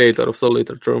same creator of Soul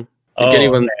Eater, true. You Oh, can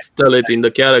even okay. tell it in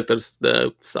the characters,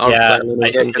 the art Yeah, style and I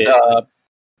everything. see. Yeah,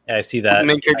 Yeah, I see the that.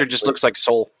 main character just looks like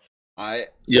Soul.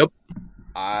 Yep.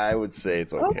 I would say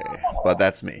it's okay, but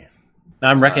that's me. Now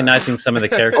I'm recognizing some of the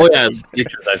characters. Oh yeah,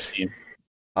 pictures I've seen.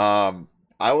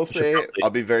 I will say probably I'll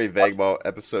be very vague about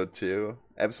episode 2.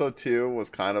 Episode 2 was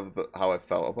kind of how I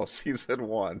felt about season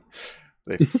 1.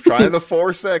 They trying to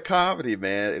force that comedy,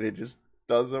 man, and it just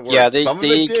doesn't work. Yeah, Some of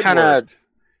they it did kinda- work.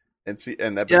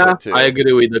 And episode yeah. 2. I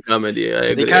agree with the comedy. I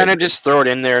agree. They kind of just throw it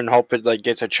in there and hope it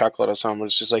gets a chuckle or something.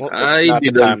 It's just like Well, that's I not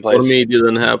the time didn't. For place. me, it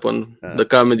didn't happen. Yeah. The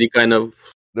comedy kind of.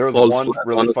 There was falls one flat,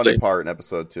 really funny honestly. part in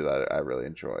episode 2 that I really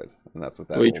enjoyed, and that's with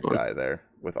that Which old one? guy there,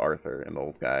 with Arthur, an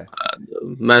old guy.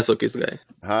 The masochist guy.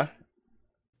 Huh?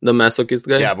 The masochist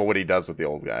guy. Yeah, but what he does with the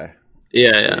old guy.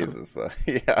 Yeah, He yeah. uses the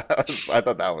I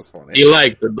thought that was funny. He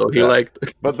liked it though. He Yeah. liked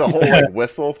it. But the whole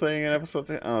whistle thing in episode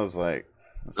 2, I was like,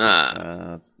 it's not.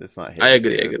 I hitting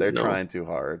agree, here. I agree, They're no. trying too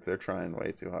hard. They're trying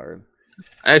way too hard.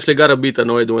 I actually got a bit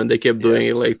annoyed when they kept doing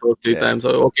it like 2 or 3 times.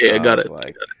 So okay, I got was it. I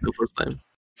like- got it the first time.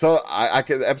 So I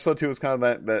could. Episode 2 was kind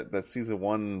of that season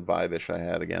 1 vibe-ish I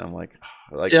had again. I'm like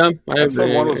Yeah, I episode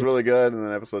agree. 1 was really good, and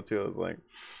then episode 2 I was like,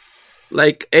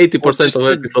 Like 80% Well, just of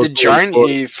the episodes. giant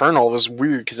infernal was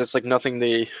weird because it's like nothing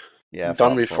they yeah, done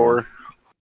Falcon. before.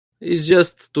 It's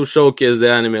just to showcase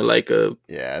the anime, like a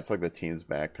Yeah, it's like the team's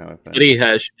back kind of thing.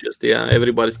 rehash. Just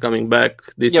everybody's coming back.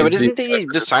 This Yeah, is but isn't the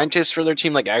the scientist for their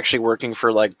team actually working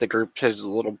for the group his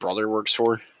little brother works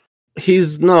for?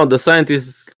 He's no, the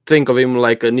scientists think of him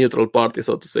like a neutral party,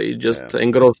 so to say, just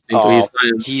engrossed into his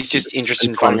science. He's just interested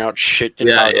in and fun. finding out shit. And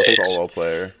Yeah, how He's it a ticks. solo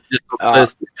player. Just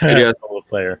obsessed. Yeah. Solo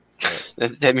player.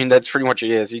 I mean, that's pretty much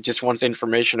what it is. He just wants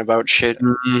information about shit.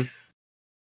 Mhm.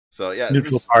 So yeah,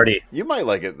 Neutral this- party. you might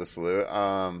like it, the salute.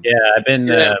 Yeah, I've been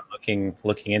Yeah.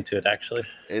 looking into it actually.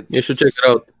 It's You should check it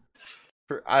out.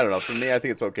 I don't know. For me, I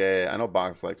think it's okay. I know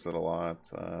Box likes it a lot.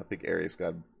 I think Aries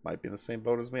God might be in the same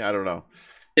boat as me. I don't know.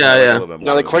 Yeah, A yeah. little bit Now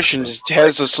more the than question me, is,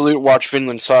 has the Salute watched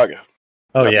Vinland Saga?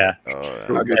 Oh That's- yeah, so. Oh,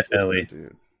 True, yeah. good. definitely.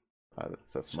 Dude.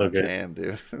 That's So my good. jam,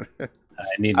 dude. I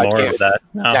need I more can't- of that.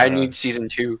 now. Yeah, I need season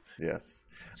 2. Yes.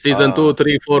 Season 2,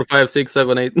 3, 4, 5, 6,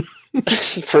 7, 8.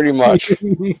 Pretty much.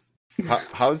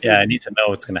 How's Yeah, your, I need to know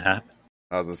what's gonna happen.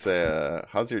 I was gonna say,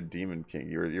 how's your Demon King?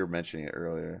 You were mentioning it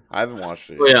earlier. I haven't watched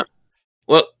it. Oh yeah.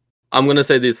 Well, I'm gonna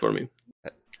say this for me.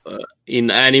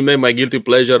 In anime, my guilty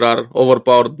pleasure are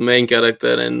overpowered main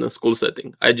character and school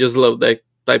setting. I just love that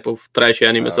type of trashy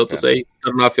anime, so to Okay. say.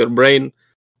 Turn off your brain,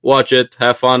 watch it,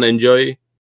 have fun, enjoy.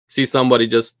 See somebody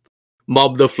just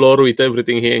mop the floor with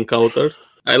everything he encounters.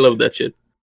 I love that shit.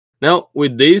 Now,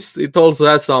 with this, it also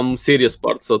has some serious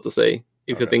parts, so to say,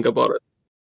 if you Okay. think about it.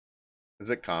 Is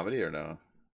it comedy or no?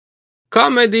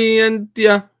 Comedy, and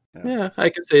yeah, I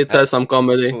can say it has some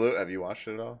comedy. Salute. Have you watched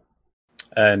it at all?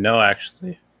 No,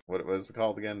 actually. What is it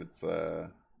called again? It's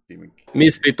Demon King.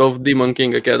 Misfit of Demon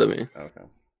King Academy. Okay.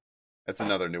 It's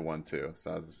another new one too.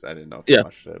 So I didn't know if Yeah. you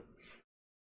watched it.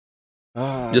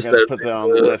 Just I gotta that- put that on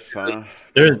the list, huh?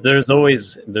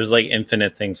 There's like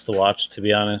infinite things to watch. To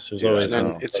be honest, there's Yeah, always I know.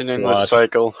 It's an stuff to endless watch.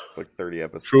 cycle. Like 30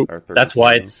 episodes. True. Or 30 That's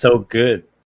why seasons. it's so good.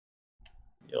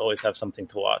 You always have something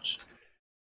to watch.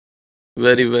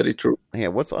 Very, very true. Yeah,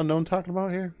 what's Unknown talking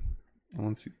about here? I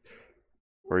want to see.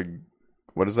 Or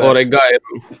what is that? Or a guy,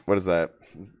 What is that?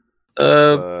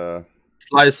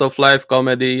 slice of life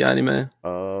comedy anime,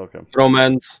 Oh, okay.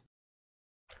 romance.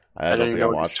 I don't even think I know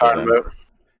what you're watched it. talking Then. about.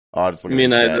 Oh, I'll just look Me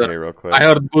at the chat neither. here real quick. I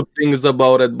heard good things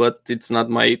about it, but it's not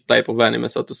my type of anime,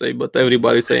 so to say. But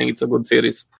everybody's saying it's a good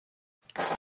series.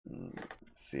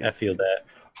 See, I feel that.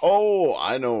 Oh,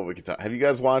 I know what we can talk. Have you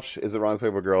guys watched Is It Wrong to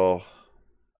Paper Girl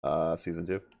season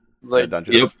 2? Like,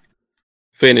 Dungeon. Yep.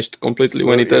 Finished completely Salute,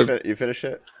 when it aired. you finished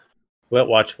it? What?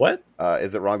 Watch what?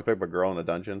 Is It Wrong to Paper Girl in a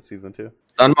Dungeon season 2?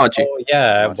 Danmachi. Oh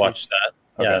yeah, I Watch it? watched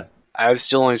that. Yeah. Okay. I've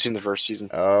still only seen the first season.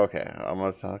 Okay, I'm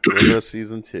gonna talk a little bit of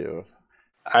season 2.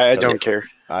 I don't That's- care.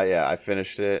 Yeah, I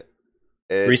finished it.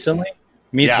 It's- Recently?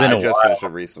 Me, it's Yeah, been I a just while. finished it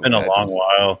It's recently. been a I long just-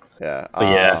 while. Yeah. But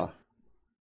yeah.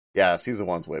 Yeah, season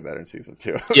 1's way better than season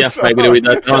 2. Yeah, I agree with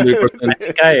that 100%. I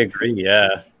think I agree. Yeah.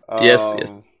 Yes,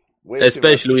 yes. way too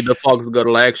Especially with the much. Fox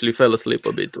girl, I actually fell asleep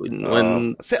a bit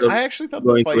when. See, the- I actually thought the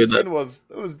going fight through that. scene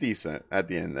was decent at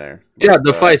the end there. yeah, But,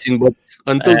 the fight scene, but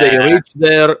until they reach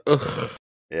there,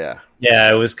 Yeah.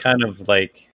 Yeah, it was kind of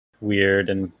like weird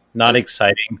and not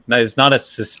exciting. No, it's not as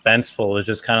suspenseful. It's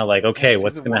just kind of like, okay, Yeah,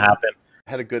 what's season going to one- happen?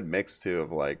 Had a good mix too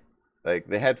of like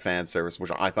they had fan service,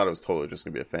 which I thought it was totally just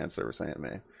gonna be a fan service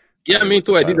anime. yeah, me with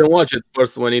the too. I title. didn't watch it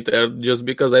first when it aired, just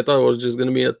because I thought it was just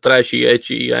gonna be a trashy,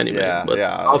 etchy anime. Yeah, but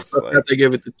yeah, I was after like- that, I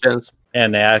gave it a chance.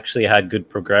 And they actually had good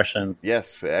progression.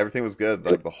 Yes, everything was good.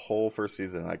 Like the whole first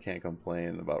season, I can't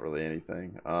complain about really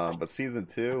anything. But season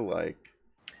 2, like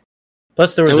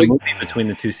Plus, there was And a we- movie between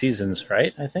the two seasons,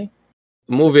 right? I think.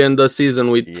 Movie and the season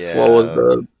with yeah, what was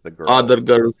the girl, other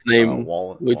girl's name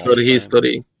with her Wallenstein?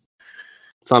 history?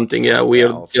 Something, yeah,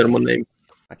 weird Wallenstein. German name.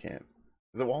 I can't.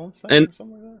 Is it Wallenstein And- or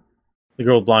something like that? The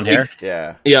girl with blonde hair.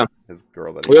 Yeah, Yeah. his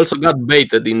girl. That We also got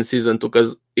baited in season 2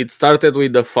 because it started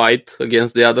with the fight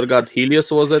against the other god.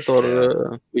 Helios, was it? Or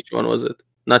Yeah. which one was it?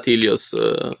 Not Helios.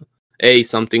 A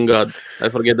something god. I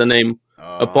forget the name.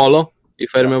 Um, Apollo,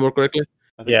 if I yeah. remember correctly.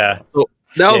 I think Yeah. so.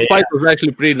 That Yeah, fight was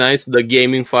actually pretty nice. The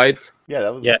gaming fight, Yeah,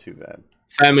 that wasn't Yeah. too bad.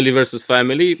 family versus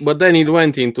family. But then it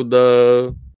went into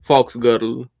the Fox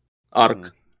girl arc.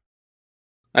 Mm.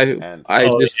 And- I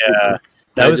Oh, just yeah.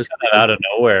 That I was just- kind of out of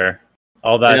nowhere.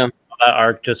 All that, Yeah. all that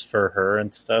arc just for her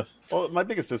and stuff. Well, my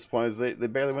biggest disappointment is they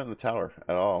barely went in the tower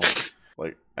at all.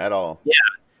 Like at all.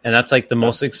 And that's like the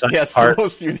most exciting Yes, part. the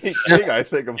most unique thing I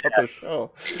think about the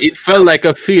show. It felt like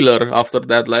a filler after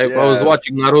that. Like I was Yeah.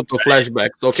 watching Naruto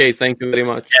flashbacks. Okay, thank you very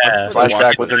much. Yeah. Still watch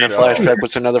Flashback the within a show. flashback.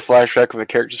 What's another flashback of a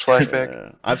character's flashback?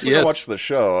 Yeah. I'm still gonna Yes. watch the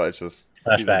show. It's just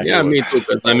season Flashback. two Yeah, me was too.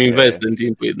 'Cause I'm okay. invested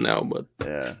into it now. But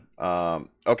Yeah.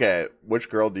 Okay. Which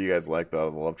girl do you guys like though?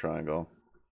 The love triangle.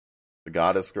 The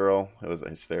goddess girl. It was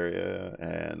Hysteria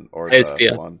or Hestia.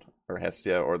 the blonde, or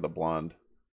Hestia, or the blonde.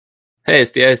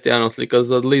 Hestia, honestly,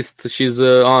 because at least she's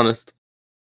honest.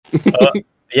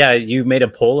 Yeah, you made a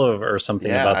poll or something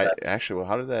Yeah. about that. Actually, well,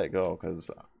 how did that go?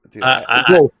 Because dude,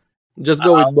 Both. Just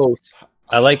go with both.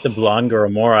 I like the blonde girl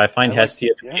more. I find I like- Hestia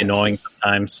to be yes. annoying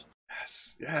sometimes.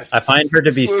 yes. I find her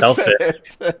to be So selfish.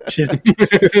 sad. She's,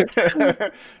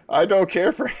 I don't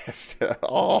care for Hestia at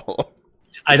all.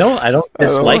 I don't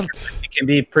dislike her. want- She can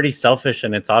be pretty selfish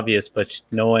and it's obvious, but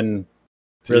no one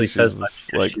really She's says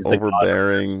just, much. like She's the god.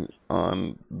 overbearing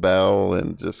on Belle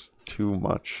and just too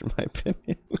much, in my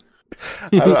opinion.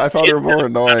 I found her more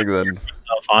annoying than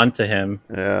Herself onto him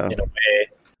yeah. in a way,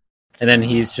 and then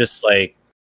he's just like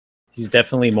he's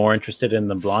definitely more interested in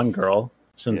the blonde girl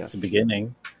since the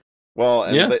beginning. Well,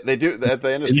 and Yeah. they do at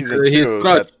the end of He's- season he's 2.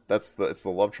 crushed. It's the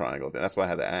love triangle thing. That's why I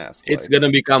had to ask. It's like, gonna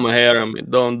become a harem.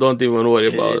 Don't even worry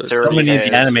about It's it. already- So many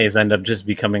of the has. animes end up just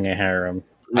becoming a harem.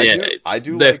 I do it's like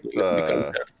definitely gonna become a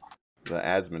harem.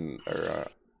 the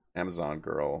Amazon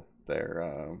girl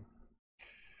there.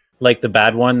 Like the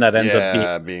bad one that ends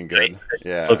up being good. nice,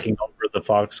 Yeah, looking over the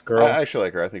fox girl. I actually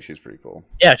like her. I think she's pretty cool.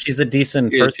 Yeah, she's a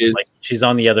decent Yeah, person. she's- Like she's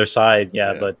on the other side,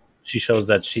 Yeah. but she shows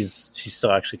that she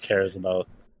still actually cares about.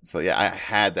 So yeah, I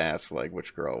had to ask like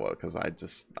which girl was because I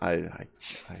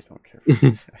don't care. For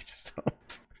this. I just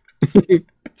don't.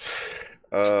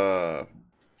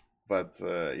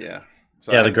 Yeah.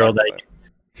 So Yeah, I the girl talked that about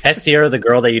Hestier, the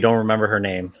girl that you don't remember her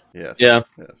name, it. Yes. Yeah.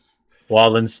 Yes.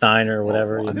 Wallenstein or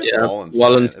whatever. I think Yeah, it's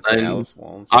Wallenstein. It's like Wallenstein. Alice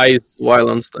Wallenstein. Ice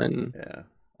Weilenstein. Yeah,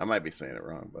 I might be saying it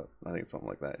wrong, but I think it's something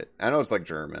like that. I know it's like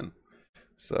German.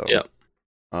 So Yeah.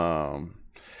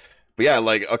 But yeah,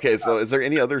 like okay. So is there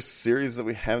any other series that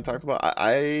we haven't talked about?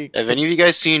 Have any of you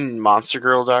guys seen Monster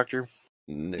Girl, Doctor?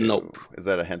 No. Nope. Is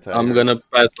that a hentai? I'm or gonna is-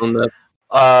 pass on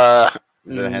that.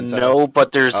 Is it a hentai? No,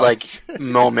 but there's Oh. like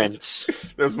moments.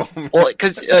 There's moments. Well,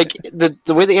 because like the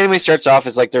way the anime starts off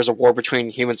is like there's a war between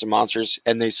humans and monsters,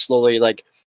 and they slowly like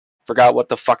forgot what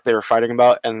the fuck they were fighting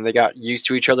about, and they got used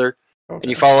to each other. Okay. And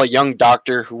you follow a young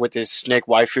doctor who with his snake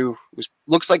waifu, who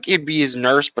looks like he'd be his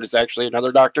nurse, but it's actually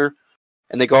another doctor,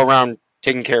 and they go around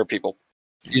taking care of people.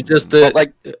 You just But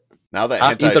like, Now that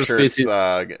hentai shirts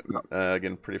interspecies-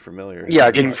 getting pretty familiar.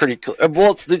 yeah, getting pretty cool.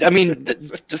 Well, I mean,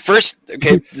 the first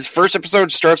this first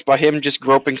episode starts by him just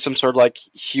groping some sort of like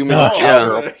human Oh,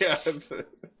 cowgirl. yeah.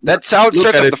 That's how it Look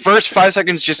starts at up. it. The first 5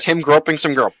 seconds, just him groping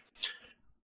some girl.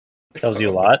 Tells you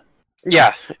a lot.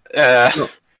 Yeah,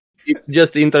 It's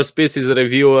just interspecies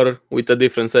reviewer with a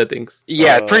different settings.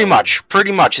 yeah, Uh, pretty much.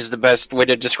 Pretty much is the best way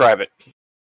to describe it.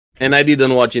 And I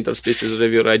didn't watch interspecies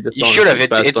reviewer. I just You should have.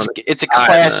 honestly It's passed on it. it's a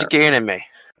classic anime.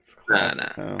 It's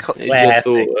classic, Nah. huh? It's just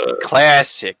too,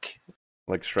 Classic.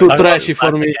 Like Too Shrek. trashy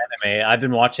for me. Anime. I've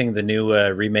been watching the new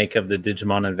remake of the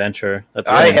Digimon Adventure. That's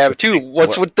I really have too.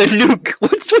 What's with the nuke?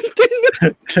 What's with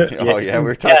the nuke? Oh yeah, we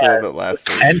were talking a little bit last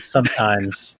week. And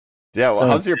sometimes Yeah, well, So-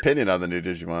 how's your opinion on the new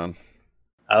Digimon?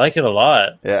 I like it a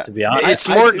lot. Yeah. To be honest, It's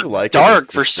more do like it. dark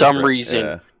It's for just some different. reason.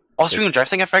 Yeah. Also, It's- I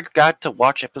think I forgot to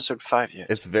watch episode 5 yet.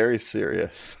 It's very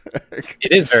serious.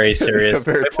 it is very serious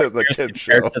Compared Way to more the serious kid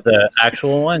compared show. to the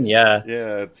actual one. Yeah,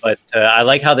 Yeah, it's. but I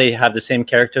like how they have the same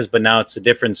characters, but now it's a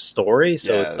different story.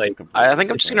 So yeah, it's like completely I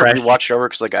think I'm just different. gonna Fresh. rewatch it over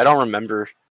because like I don't remember.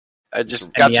 I just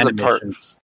And got and the to the part.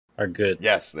 animations are good.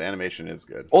 Yes, the animation is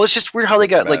good. Well, it's just weird how they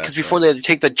It's a got like because badass before they had to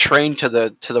take the train to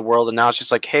the world, and now it's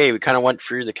just like, hey, we kind of went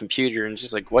through the computer, and it's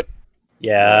just like, what?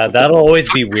 Yeah, that'll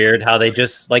always be weird how they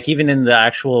just like even in the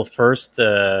actual first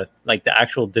like the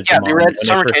actual Digimon. Yeah, they were when at they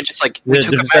summer first- camp. It's like we Yeah,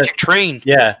 took a there's a- magic train.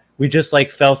 Yeah, we just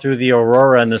like fell through the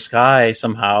aurora in the sky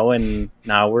somehow, and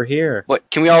now we're here. But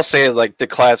can we all say like the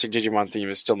classic Digimon theme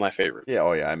is still my favorite? Yeah,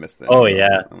 oh yeah, I missed it. Oh,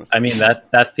 yeah. missed I it. mean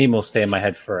that theme will stay in my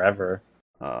head forever.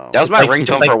 That was It's my like- ringtone it's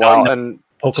like for a while, knowing and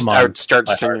Pokemon. I would start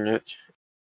by heart. singing it.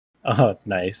 Oh,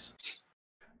 nice.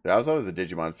 Yeah, I was always a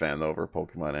Digimon fan though over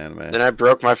Pokemon anime Then I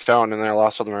broke my phone, and then I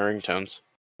lost all of my ringtones.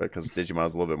 because Digimon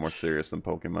is a little bit more serious than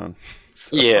Pokemon.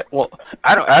 So- Yeah, well,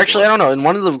 I don't know. In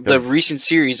one of the 'Cause- recent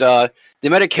series, they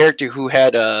met a character who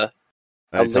had Now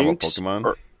you're talking about Lynx Pokemon.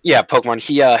 or- yeah, Pokemon.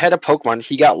 He had a Pokemon.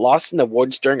 He got lost in the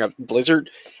woods during a blizzard,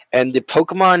 and the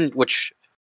Pokemon, which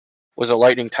was a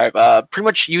lightning type, pretty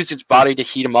much used its body to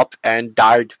heat him up and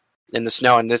died in the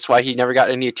snow, and that's why he never got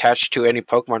any attached to any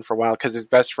Pokemon for a while because his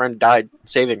best friend died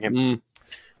saving him. Mm.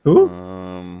 Who?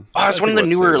 Oh, it's one of the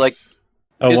newer, like-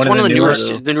 Oh, It's one of the newer-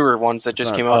 newer ones that It's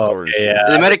just not came Sword out. Oh, and okay, Shield. yeah.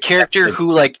 And they met a character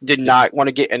who like did not want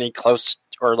to get any close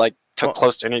or like took Well-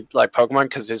 close to any like Pokemon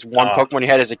because his one Oh. Pokemon he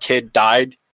had as a kid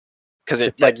died because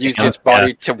it like used Yeah. its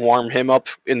body to warm him up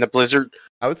in the blizzard.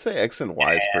 I would say X and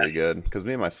Y is pretty good because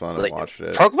me and my son have Like, watched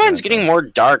it. Pokemon's and, getting more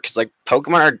dark because like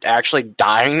Pokemon are actually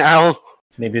dying now.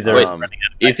 Maybe they're Wait, running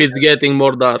If it's getting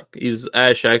more dark, is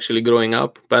Ash actually growing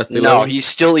up past 11? No, he's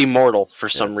still immortal for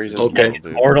some Yes, reason. Okay. dude. out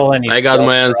of mortal, and he's I got still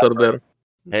my answer forever. there.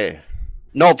 Hey,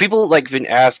 No, people like been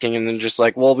asking and then just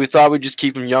like, well, we thought we'd just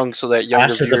keep him young so that younger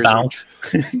Ash is a viewers bounce.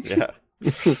 yeah,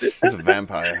 he's a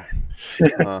vampire.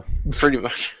 pretty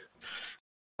much.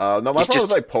 No, my He's problem just-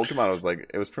 with like Pokemon was like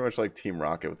it was pretty much like Team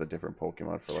Rocket with a different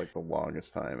Pokemon for like the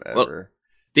longest time Well, ever.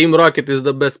 Team Rocket is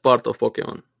the best part of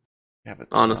Pokemon. Yeah, but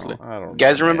honestly. I don't. You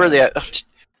guys know, remember man. the? You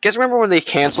guys remember when they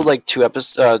canceled like 2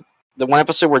 episodes? The one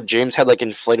episode where James had like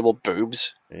inflatable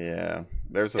boobs Yeah,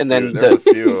 there's a And few, then there's a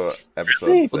few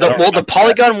episodes. Really? that- The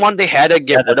Polygon one they had to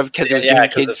get rid of because it was Yeah, giving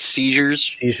 'cause kids of- seizures.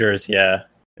 Seizures, yeah.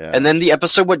 yeah. And then the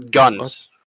episode with guns.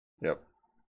 Yep.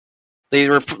 They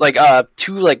were like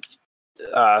two like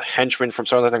henchmen from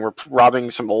some other thing were robbing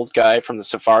some old guy from the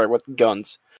safari with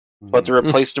guns, but they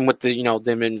replaced him with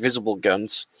them invisible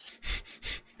guns.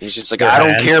 He's just like, Your I don't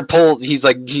hands. care, pull. He's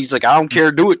like, I don't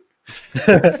care, do it.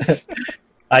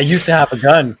 I used to have a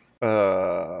gun.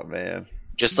 Oh man.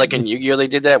 Just like in Yu-Gi-Oh, they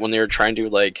did that when they were trying to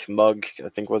like mug. I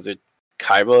think was it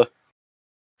Kaiba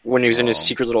when he was in his Oh.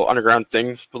 secret little underground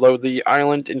thing below the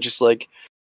island, and just like,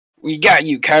 we got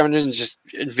you, Kaiba, and just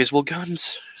invisible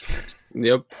guns.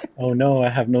 Yep. Oh no, I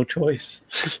have no choice.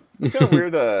 It's kind of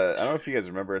weird. I don't know if you guys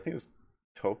remember. I think it was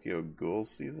Tokyo Ghoul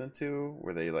season 2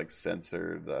 where they like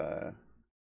censored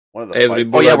one of the Every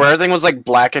fights. Oh yeah, Blood. where everything was like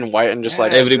black and white and just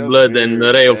like Yeah, Every that was blood and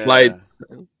weird, the ray of yeah. light.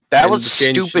 that and was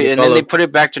change the stupid, and then they color. put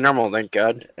it back to normal. Thank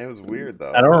God. It was weird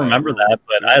though. I don't remember that,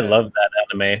 but I Yeah. love that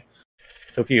anime.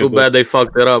 Tokyo Too Ghoul. bad they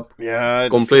fucked it up. Yeah,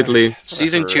 Completely. it's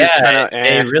Season hurt. 2 's Yeah,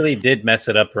 kinda, they really did mess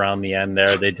it up around the end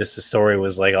there. The story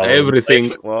was like all over the Everything.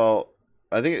 place. Well,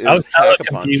 I think it I was was hella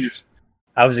Pack-a-Punch. confused.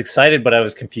 I was excited, but I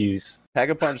was confused.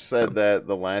 Pack-a-Punch said that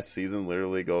the last season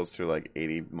literally goes through like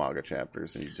 80 manga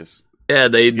chapters, and you just Yeah,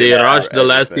 they Skip rushed the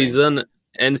last everything. season,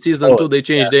 and season 2 they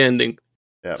changed the ending.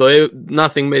 Yeah. So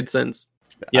nothing made sense.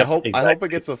 Yep, I hope exactly.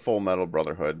 it gets a Full Metal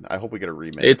Brotherhood. I hope we get a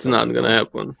remake. It's not gonna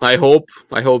happen. I hope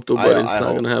to, but it's I not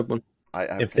hope. gonna happen.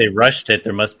 If they rushed it,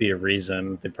 there must be a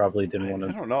reason. They probably didn't I want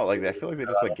to. don't know. Like I feel like they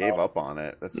just like gave up on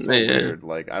it. That's so Yeah. weird.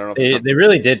 Like I don't know. If They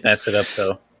really did mess it up,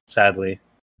 though. Sadly,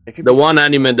 it could The be one so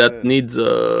anime that good. needs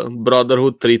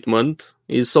Brotherhood treatment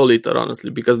is Soul Eater, honestly,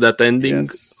 because that ending,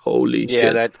 Yes. holy yeah,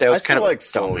 shit. that I was still kind of like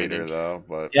Soul dumb Eater ending. though,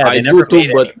 but yeah, I they do never too,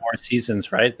 made but any more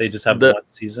seasons, right? They just have The- one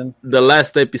season. The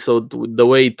last episode, the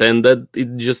way it ended,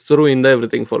 it just ruined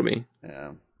everything for me.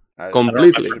 yeah,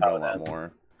 Completely. I should know a How it lot ends.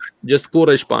 more. Just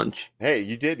Courage Punch. Hey,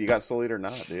 you did. You got Soul Eater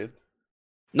not, dude.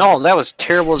 No, that was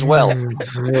terrible as well.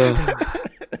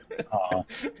 Oh,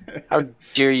 How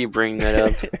dare you bring that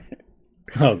up?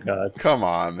 oh God. Come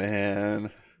on,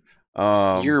 man.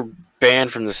 You're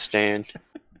banned from the stand.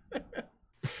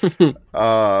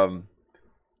 I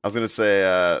was gonna say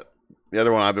the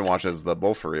other one I've been watching is the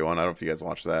Bullfurry one. I don't know if you guys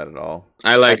watch that at all.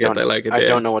 I like it. don't- I like it. I yeah.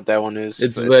 don't know what that one is.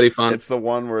 It's very fun. It's the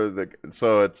one where it's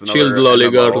another Shield Lolly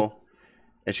MMO, Girl.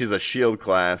 and she's a shield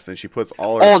class, and she puts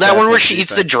all her. Oh, that stats one where on she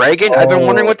eats the defense. dragon? I've been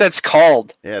wondering Oh. what that's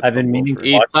called. Yeah, it's I've been called meaning to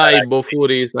Bullfurry. watch that, Itai actually.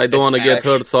 Bofuris. I don't It's want to get Ash.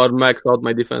 hurt, so I max out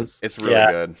my defense. It's really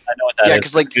Yeah. good. I know what that Yeah, is.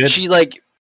 because like It's good. she like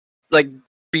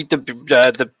beat the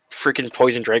freaking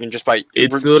poison dragon just by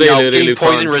It's you know, really, getting really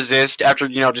poison fun. resist after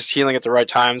just healing at the right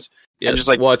times. Yes, just,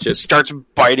 like, watch it. Starts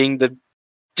biting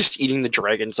just eating the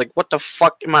dragon. It's like, what the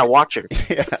fuck am I watching?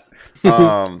 Yeah.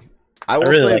 I will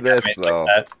I really say like this anime though.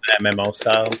 like that, MMO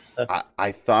style and stuff.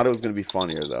 I thought it was going to be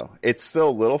funnier though. It's still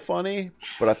a little funny,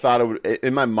 but I thought it would.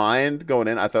 In my mind going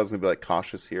in, I thought it was going to be like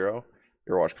Cautious Hero.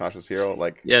 You ever watch Cautious Hero?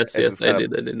 Like Yes, it's yes, just I kind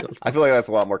of- did. Also. I feel like that's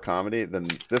a lot more comedy than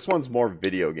this one's more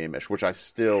video game-ish, which I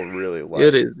still really like.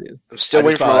 It is. Yes. I'm still I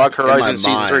waiting just for thought Rock in my Horizon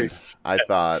Season 3. mind, I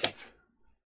thought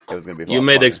it was going to be. a You lot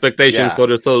made funner. expectations Yeah. for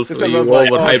yourself. Just You because I was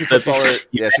like, oh, she overhyped puts all her, it.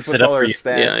 yeah, she mixed puts it up all her for you.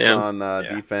 stats Yeah. on Yeah.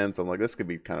 defense. I'm like, this could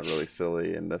be kind of really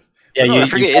silly and this. Yeah, No, you, I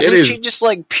forget, you- It isn't is. she just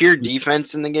like pure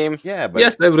defense in the game? Yeah, but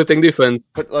Yes, everything defense.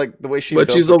 but like the way she, But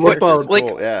builds she's the character is overpowered. Like,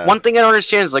 cool, yeah. One thing I don't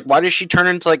understand is like, why does she turn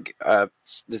into like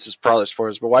this is probably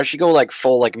spoilers, but why does she go like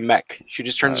full like mech? She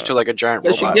just turns into like a giant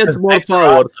But she robot. gets more Mechs are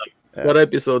powers awesome. Yeah. per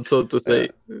episode, so to say.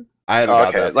 I hadn't Oh, got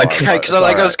okay, that like far, but because it's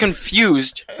I was alright.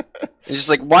 confused. It's just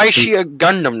like, why is she a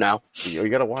Gundam now? You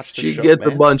gotta watch the She show, gets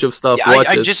man. a bunch of stuff. Yeah, Watch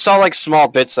I it. just saw like small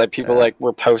bits that people Yeah. like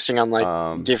were posting on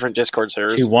like different Discord she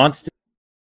servers. wants to.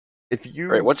 If you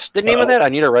Right, what's the name of that? I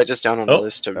need to write this down on the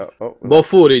list. Of...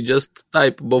 Bofuri, just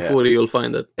type Bofuri, you'll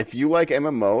find it. if you like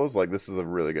MMOs, like this is a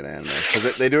really good anime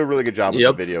because they do a really good job with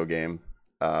Yep. the video game,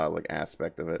 like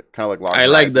aspect of it. Kind of like Lost I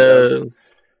like Horizon does a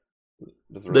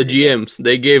the really good GMs.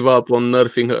 They gave up on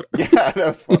nerfing her. job. Yeah, that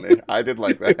was funny. I did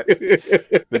like that.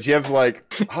 The GM's like,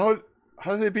 how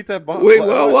did they beat that boss? Wait,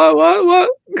 what?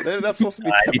 They're not supposed to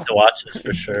beat I that need to watch this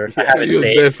for sure. I Yeah, haven't You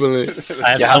saved. definitely. I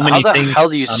have Yeah, so many how the things hell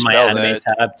do you on my spell anime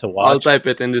that? tab to watch. I'll type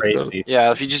It's it in Discord. crazy.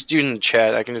 Yeah, if you just do it in the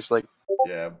chat, I can just like.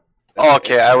 Yeah. Oh,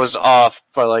 okay, I was off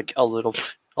by like a lot. By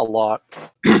a lot.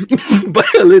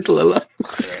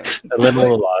 Yeah. A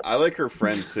little, a lot. I like her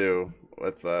friend too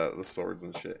with the swords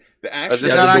and shit. The this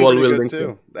action's not on- pretty Dual good wielding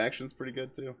too. The action's pretty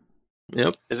good too.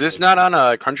 Yep. Is this not on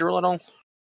Crunchyroll at all?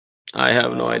 I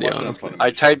have no idea, watch it on honestly. Funimation.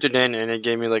 I typed it in and it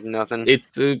gave me like nothing. It's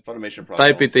Funimation probably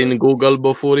type it owns in Google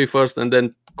Bofuri first, and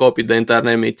then copy the entire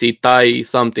name. It's Itai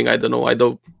something. I don't know.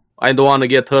 I don't want to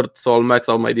get hurt, so I'll max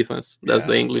out my defense. That's Yeah,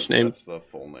 the English name. That's the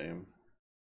full name.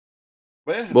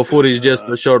 But yeah, it's Bofuri good. is just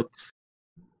a short.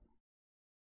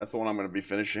 That's the one I'm going to be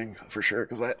finishing for sure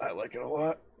because I like it a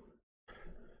lot.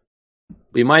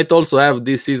 We might also have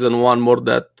this season one more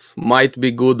that might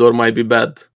be good or might be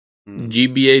bad.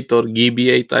 GB8 or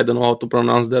GB8, I don't know how to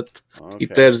pronounce that. Okay.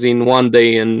 It airs in 1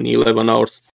 day and 11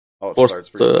 hours. Oh, it starts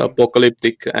pretty soon.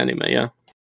 Post-apocalyptic anime, yeah.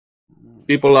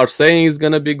 People are saying it's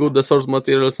gonna be good, the source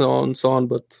material, so on,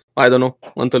 but I don't know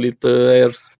until it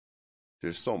airs.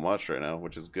 There's so much right now,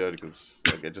 which is good because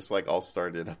like, it just like all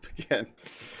started up again.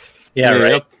 Yeah,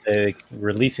 Yeah. right.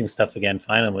 Releasing stuff again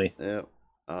finally. Yeah.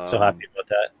 So happy about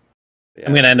that. Yeah.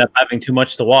 I'm gonna end up having too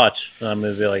much to watch. And I'm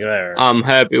gonna be like, I'm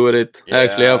happy with it. I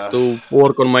actually have to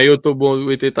work on my YouTube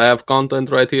with it. I have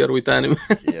content right here with anime.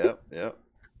 Yep.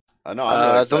 I know. I'm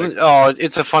really excited.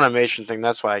 It's a Funimation thing.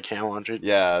 That's why I can't watch it.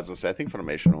 Yeah, as I say, I think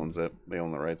Funimation owns it. They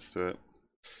own the rights to it.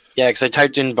 Yeah, because I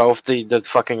typed in both the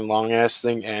fucking long ass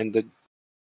thing and the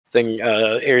thing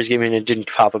Ares Gaming and it didn't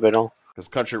pop up at all. Because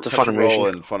Crunchyroll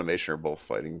Funimation. and Funimation are both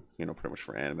fighting, pretty much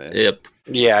for anime. Yep.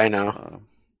 Yeah, I know.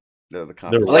 They're the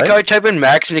They're I like how I type in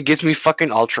Max and it gives me fucking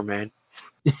Ultraman.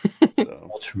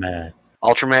 So. Ultraman.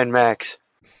 Ultraman Max.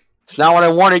 It's not what I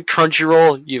wanted,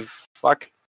 Crunchyroll, you fuck.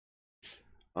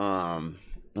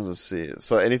 Let's see.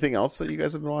 So, anything else that you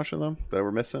guys have been watching them that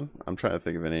we're missing? I'm trying to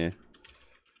think of any.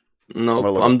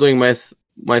 No, I'm doing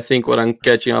my thing where I'm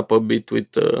catching up a bit with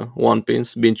One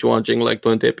Piece, binge watching like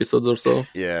 20 episodes or so.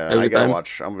 Yeah, every I gotta time.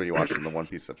 watch. I'm gonna be watching the One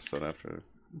Piece episode after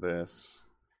this.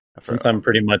 Since I'm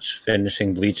pretty much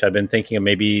finishing Bleach, I've been thinking of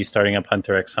maybe starting up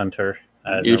Hunter x Hunter.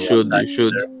 You should. I've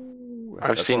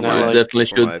seen one that. of my- Definitely that's one of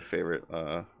should. my favorite.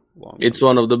 Long It's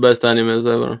ones. one of the best animes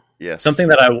ever. Yes. Something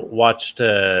that I watched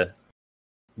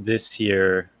this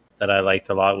year that I liked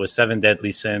a lot was Seven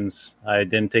Deadly Sins. I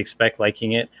didn't expect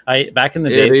liking it. Back in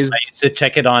the It day, is- I used to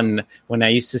check it on when I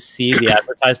used to see the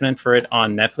advertisement for it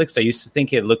on Netflix. I used to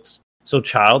think it looks so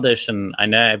childish, and I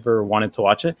never wanted to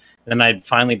watch it. Then I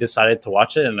finally decided to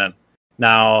watch it, and then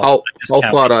now How I just how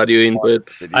can't far wait are to you see into more. it?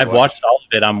 Did you I've watch- watched all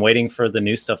of it. I'm waiting for the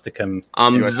new stuff to come.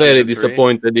 I'm You watched very season 3?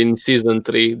 disappointed in season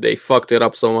 3. They fucked it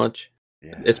up so much,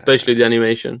 Yeah. especially the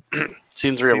animation.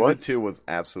 Season 3 of Season what? 2 was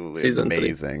absolutely Season 3.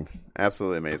 amazing.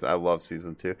 Absolutely amazing. I love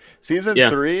season 2. Season Yeah.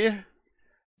 3.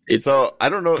 It's So I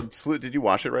don't know. Salute, did you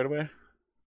watch it right away?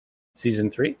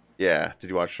 Season 3? Yeah. Did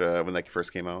you watch when that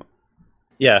first came out?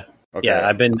 Yeah, Okay. yeah.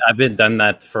 I've been done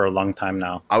that for a long time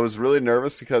now. I was really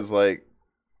nervous because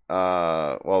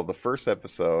the first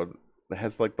episode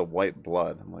has like the white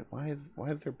blood. I'm like, why is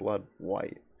their blood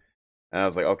white? And I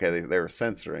was like, okay, they were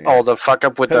censoring it. Oh, the fuck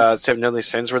up with 'Cause- Seven Deadly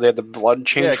Sins where they had the blood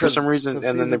change Yeah, for some reason, 'cause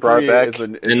and then they season brought it 3 back. is a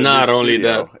And new not only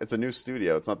studio. that. It's a new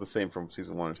studio. It's not the same from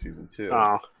season 1 or season 2.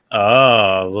 Oh,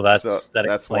 Oh, well, that that's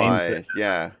explains why. it.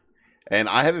 Yeah. And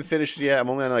I haven't finished it yet. I'm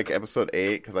only on like episode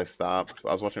 8 because I stopped.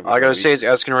 I was watching. it all I for a gotta week. say is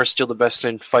Escanor is still the best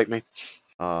sin. Fight me.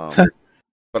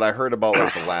 But I heard about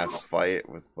like the last fight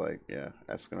with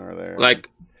Escanor there.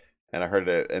 And I heard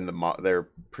it in they're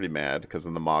pretty mad because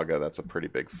in the manga that's a pretty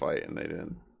big fight and they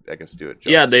didn't, I guess, do it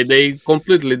justice. Yeah, they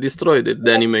completely destroyed it.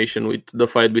 The animation with the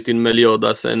fight between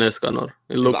Meliodas and Escanor.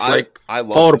 It looks like I love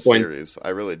the PowerPoint. series. I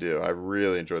really do. I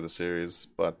really enjoy the series.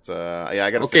 But I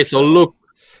gotta. Okay, so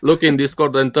look in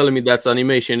Discord and tell me that's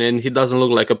animation, and he doesn't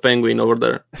look like a penguin over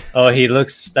there. Oh,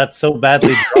 that's so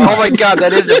badly Oh drawn. my god,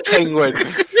 that is a penguin.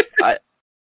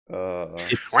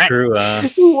 It's true.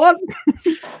 What?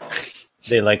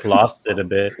 They lost it a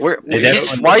bit.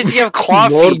 Why does he have claw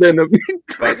More feet? than a bit.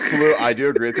 But Salute, I do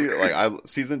agree with you.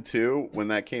 Season 2 when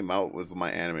that came out was my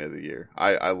anime of the year.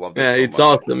 I loved it. Yeah, so it's much.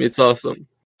 awesome. It's awesome.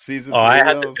 Season 3, I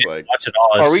had I to was like, watch it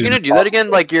all. as Are we soon gonna as do that possible. again?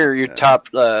 Like your Yeah. top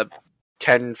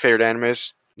 10 favorite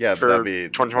animes? yeah, for that'd be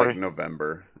 2020? like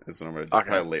November is when I'm gonna do. Okay.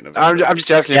 Probably late November. I'm just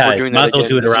asking if Yeah, we're you doing might that as well again.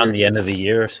 do it this around year. the end of the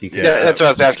year, so you can. Yeah, That's what I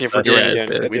was asking if we're doing Yeah, it again.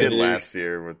 we at the We end did of the year. last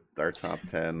year with our top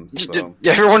 10. Did So.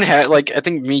 everyone had I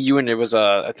think me, you, and it was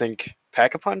I think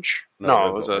Pack a Punch. No,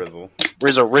 it was a Rizzle.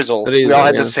 Rizzle. We all Rizzle,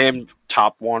 had yeah. the same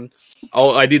top one.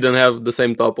 Oh, I didn't have the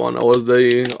same top one. I was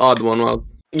the odd one out.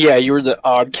 Yeah, you were the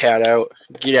odd cat out.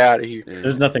 Get out of here.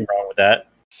 There's nothing wrong with that.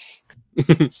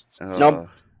 Nope.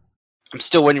 I'm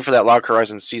still waiting for that Lock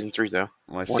Horizon season 3 though.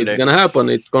 My One It's day. gonna happen.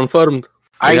 It's confirmed.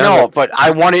 I Yeah, know, but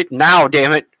I want it now.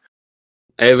 Damn it!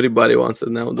 Everybody wants it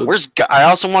now, dude. I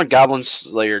also want Goblin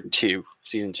Slayer 2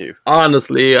 season 2.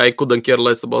 Honestly, I couldn't care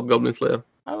less about Goblin Slayer.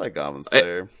 I like Goblin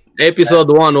Slayer. Episode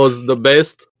 1 was the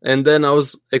best, and then I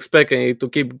was expecting it to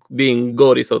keep being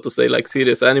gory, so to say, like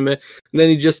serious anime. And then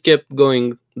it just kept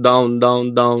going down.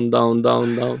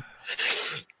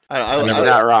 He's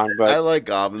not wrong, I but like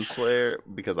Goblin Slayer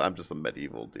because I'm just a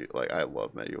medieval dude. Like I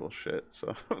love medieval shit.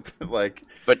 So like,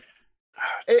 But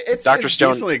it's Dr.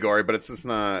 Stone- decently gory, but it's just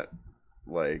not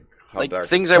like how like dark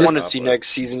things it I want to starts see off next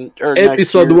season or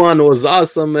Episode next year. 1 was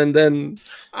awesome, and then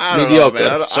I don't mediocre. know,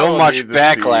 man. I So don't much need to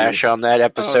backlash see- on that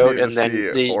episode, need and to then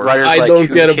see the or- writers I like, don't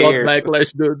who care cares? about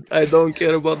backlash, dude. I don't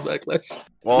care about backlash.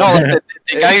 Well, No, like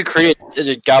the guy who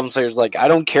created Goblin Slayer is like, I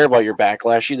don't care about your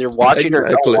backlash. Either watch it or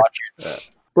Exactly. don't watch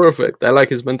it. Perfect. I like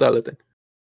his mentality.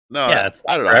 no, Yeah, it's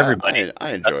I don't for know. everybody.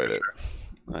 I enjoyed it.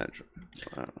 I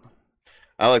don't know.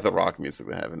 I like the rock music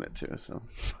they have in it too. So,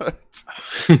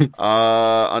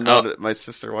 my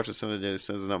sister watches some of the days.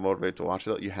 Is not motivated to watch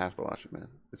it. You have to watch it, man.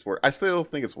 It's worth. I still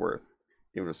think it's worth.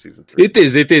 Even with season 3. It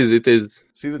is.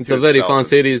 Season It's 2 a very itself fun is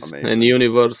series amazing. and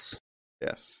universe.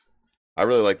 Yes, I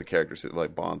really like the characters.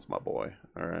 Like Bond's my boy.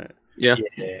 All right. Yeah,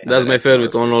 Yeah. that's my That's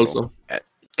favorite pretty one cool. also.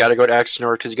 Gotta go to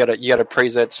Axnor because you gotta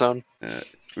praise that son.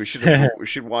 We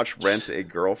should watch Rent a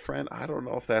Girlfriend. I don't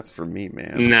know if that's for me,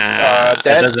 man. Nah, That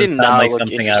doesn't did sound not like look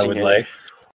something I would interesting. like.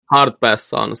 hard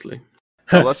pass, honestly.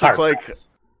 Unless it's Hard like pass.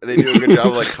 they do a good job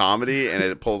of like comedy, and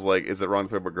it pulls like, is it wrong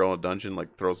to put a girl in a dungeon?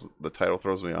 Like throws the title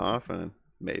throws me off, and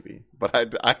maybe. But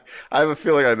I have a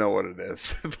feeling I know what it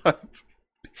is. But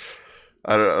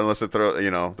I don't unless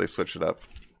they switch it up.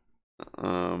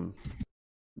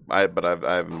 I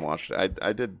haven't watched it.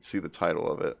 I did see the title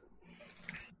of it.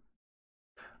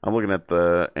 I'm looking at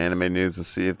the anime news to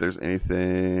see if there's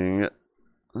anything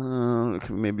we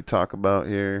can maybe talk about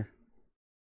here.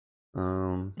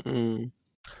 Mm.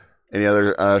 Any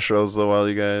other shows though? While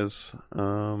you guys,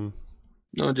 No,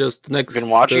 just next. Been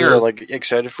watching or like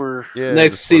excited for? yeah,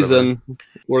 next just whatever. season,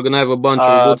 we're gonna have a bunch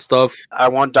of good stuff. I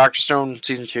want Doctor Stone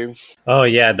season 2. Oh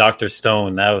yeah, Doctor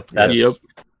Stone. That's Yep.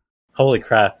 holy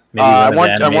crap. Maybe I one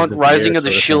of the want animes Rising year of the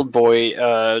sort thing. Shield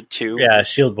Boy 2. Yeah,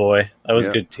 Shield Boy. That was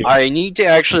Yeah. good too. I need to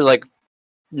actually like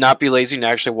not be lazy and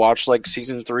actually watch like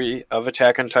season 3 of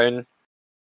Attack on Titan.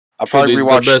 I'll probably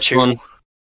Truly, it's the rewatch best 2. one.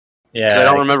 Yeah, I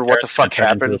don't remember what the Garrett's fuck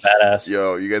gonna turn into happened. a badass.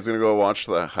 Yo, you guys gonna go watch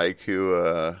the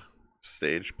Haiku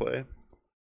stage play?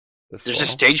 This There's fall? a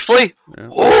stage play? Yeah.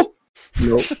 Oh!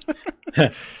 Nope.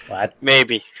 What?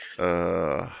 Maybe.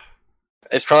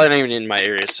 It's probably not even in my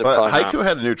area, so But probably Haiku not.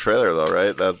 had a new trailer though,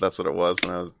 right? That's what it was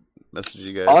when I was messaging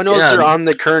you guys. All I know is Yeah. they're on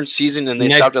the current season and they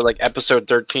Next- stopped at like episode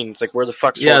 13. It's like, where the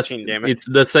fuck's 14, damn it? It's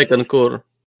the second core.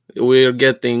 We're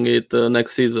getting it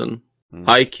next season. Hmm.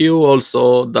 Haikyuu,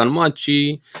 also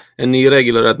Danmachi, and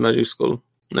Irregular at Magic School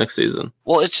next season.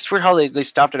 Well, it's just weird how they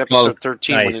stopped at episode Oh,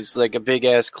 13 when nice. it's like a big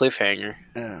ass cliffhanger.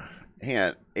 Yeah. Hang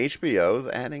on, HBO's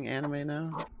adding anime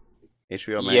now.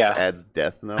 HBO Max Yeah. adds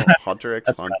Death Note, Hunter x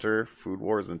Hunter, Food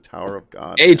Wars, and Tower of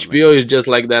God. HBO is just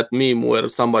like that meme where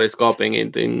somebody's copying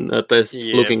it in a test,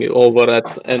 Yeah. looking over at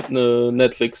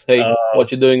Netflix. Hey,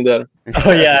 what you doing there?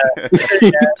 Oh yeah.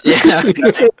 Yeah.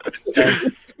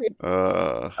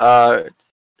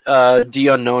 D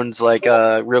Unknown's like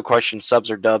real question,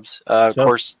 subs or dubs? Of Sub-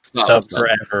 course, Sub subs.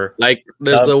 forever. Like,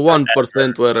 there's Sub a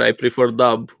 1% where I prefer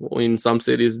dub in some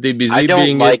series. DBZ I don't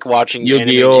being like watching anime in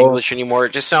Yu-Gi-Oh! English anymore.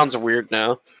 It just sounds weird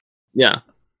now. yeah,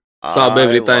 sub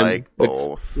every time. Like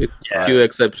both. with Yeah. few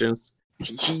exceptions.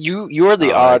 You're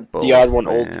the I like the odd both, one,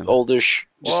 man. oldish.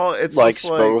 Just Well, it's likes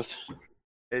just like- both.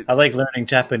 I like learning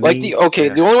Japanese. Like the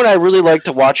only one I really like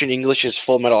to watch in English is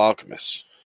Full Metal Alchemist.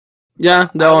 Yeah,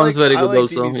 that I one's like- very I good like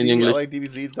also DBZ. in English. I like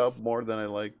DBZ dub more than I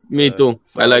like. Me too. I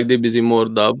sub. like DBZ more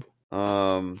dub.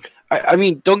 I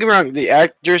mean, don't get me wrong. The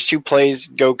actress who plays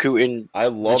Goku in I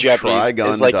love Japanese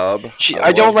Trigun is like- dub.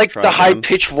 I don't love like the Trigun. high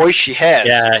pitched voice she has.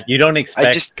 Yeah, you don't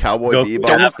expect just Cowboy Goku Bebop's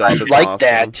to have dub is like awesome.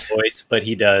 that. voice, but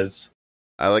he does.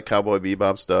 I like Cowboy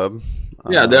Bebop's dub.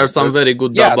 Yeah, there are some very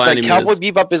good Yeah, dub like animes. Cowboy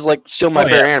Bebop is like still my Oh,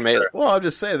 favorite yeah, anime. sure. Well, I'm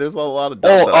just saying, there's a lot of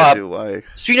dub Oh, that I do like.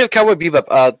 Speaking of Cowboy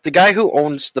Bebop, the guy who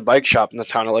owns the bike shop in the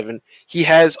town I live in, he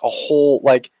has a whole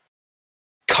like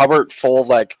cupboard full of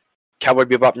like Cowboy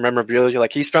Bebop memorabilia.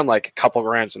 Like he spent like a couple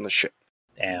grand on the shit.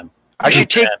 Damn. I should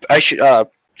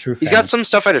True. he's got some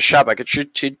stuff at his shop. I could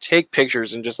should take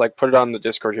pictures and just like put it on the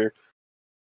Discord here.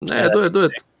 Yeah, do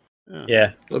it.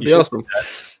 Yeah. That'd You be should- awesome.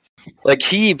 Like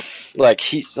he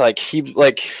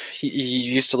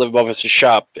used to live above his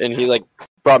shop, and he like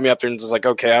brought me up there and was like,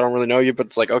 okay, I don't really know you, but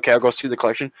it's like, okay, I'll go see the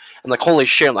collection. And like, holy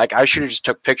shit, like I should have just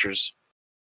took pictures.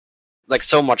 Like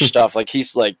so much stuff. Like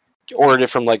he's like ordered it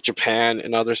from like Japan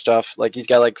and other stuff. Like he's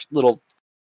got like little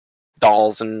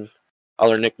dolls and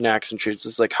other knickknacks and shit.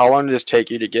 It's like, how long did this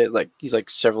take you to get? Like he's like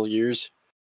several years.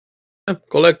 Yeah,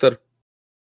 collector.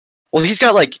 Well, he's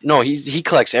got like he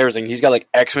collects everything. He's got like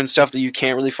X-Men stuff that you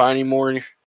can't really find anymore.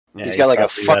 Yeah, He's got like a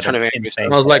probably fuck got ton an of anime insane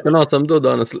stuff. I was like an awesome dude,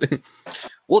 honestly.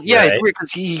 Well, yeah, it's Right. weird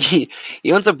because he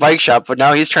owns a bike shop, but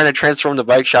now he's trying to transform the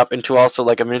bike shop into also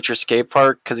like a miniature skate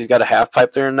park because he's got a half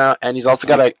pipe there now, and he's also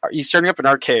got he's starting up an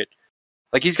arcade.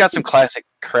 Like he's got some classic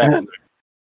crap.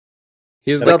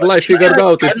 He's Like, got life figured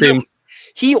out, it seems.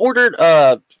 He ordered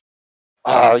a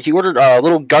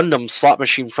little Gundam slot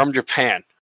machine from Japan.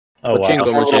 Oh wow!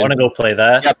 Pachinko I machine. want to go play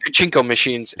that. Yeah, pachinko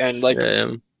machines, and like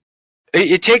Yeah.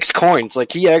 it takes coins.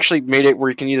 Like he actually made it where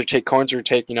you can either take coins or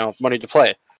take money to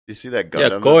play. You see that Gundam Yeah,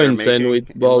 that coins they're and making with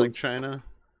in, balls. like, China?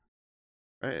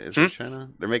 Right? Is it China?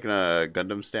 They're making a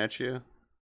Gundam statue.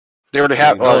 They already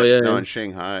have. Shanghai. Oh, yeah. No, in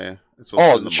Shanghai. It's supposed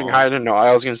to be in the Shanghai. mall. I didn't know.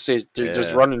 I was gonna say they're just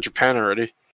Yeah. running in Japan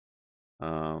already.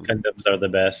 Gundams are the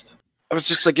best. I was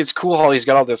just like, it's cool how he's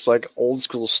got all this like old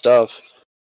school stuff.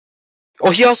 Oh,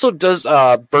 he also does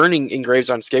burning engraves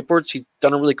on skateboards. He's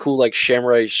done a really cool like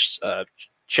Samurai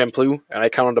Champloo, and I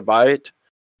kind of wanted to buy it.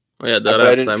 Oh, yeah, the But I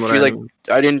rap didn't samurai. feel like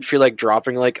I didn't feel like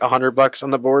dropping like $100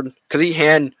 on the board because he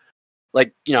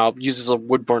uses a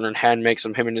wood burner and hand makes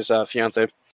them, him and his fiance.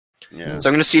 Yeah. So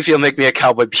I'm gonna see if he'll make me a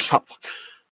cowboy bebop.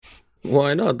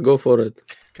 Why not? Go for it.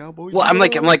 Cowboy. Well, I'm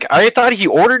like I thought he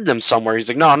ordered them somewhere. He's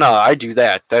like, no, I do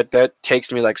that. That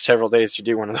takes me like several days to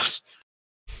do one of those.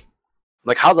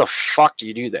 Like, how the fuck do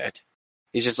you do that?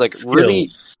 He's just like really,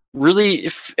 Skills. really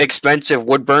expensive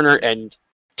wood burner and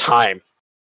time.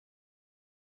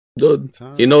 Dude,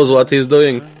 he knows what he's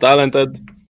doing. Talented.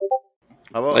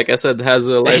 How about, Like I said, has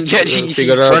a life And yet he's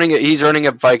figured out. running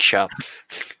a bike shop.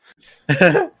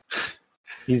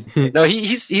 He's No,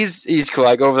 he's cool.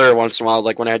 I go over there once in a while,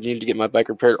 like when I need to get my bike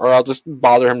repaired, or I'll just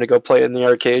bother him to go play in the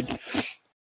arcade.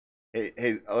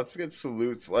 hey, let's get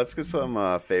salutes. Let's get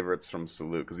some favorites from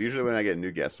Salute, because usually when I get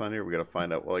new guests on here, we gotta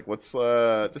find out like what's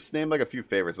just name like a few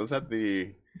favorites. Doesn't have to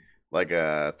be like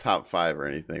a top 5 or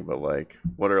anything, but like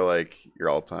what are like your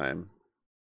all time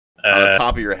on the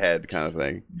top of your head kind of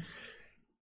thing.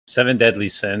 7 Deadly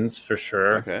Sins for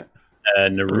sure. Okay,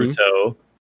 Naruto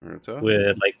Naruto.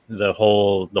 with like the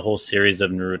whole series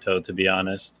of Naruto. To be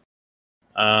honest,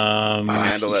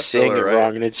 Handle He's that saying filler, it right?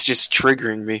 wrong, and it's just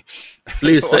triggering me.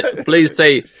 Please say, What? please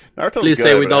say, Naruto's please good,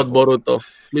 say but without that's- Boruto.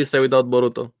 Please say without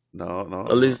Boruto. No.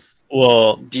 At least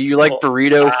well, Do you like Well,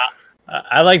 burrito?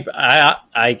 I like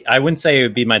I wouldn't say it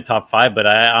would be my top 5, but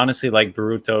I honestly like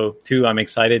Boruto too. I'm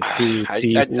excited to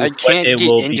see I what can't it get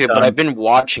will into it, become. but I've been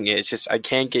watching it. It's just I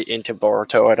can't get into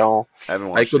Boruto at all. I haven't I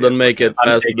watched couldn't yet, so make it I can't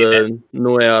past taking the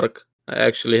Nue arc. I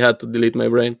actually had to delete my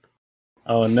brain.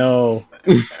 Oh no!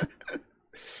 say.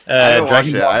 I haven't watched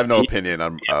Dragon yet. Ball I have no Z- opinion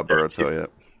on up there, Boruto too. yet.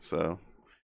 So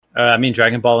I mean,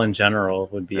 Dragon Ball in general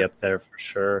would be up there for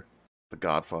sure. The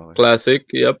Godfather. Classic,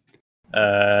 yep.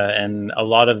 And a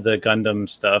lot of the Gundam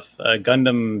stuff.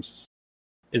 Gundams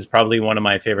is probably one of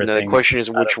my favorite And the things. question is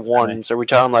out which of ones? Are we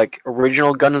talking like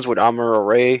original Gundams with Amuro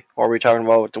Ray, or are we talking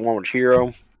about the one with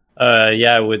Hero?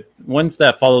 Yeah, with ones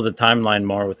that follow the timeline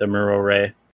more with Amuro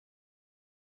Ray.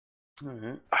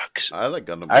 Alright. I like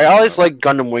Gundam. I always like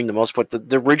Gundam Wing the most, but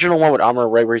the original one with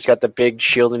Amuro Ray, where he's got the big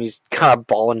shield and he's kind of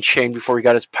ball and chain before he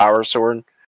got his power sword,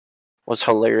 was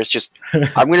hilarious. Just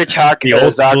I'm gonna talk The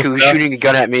old school Zaku stuff. shooting a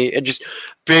gun at me and just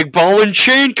big ball and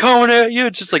chain coming at you.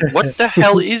 It's just like, what the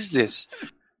hell is this?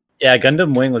 Yeah,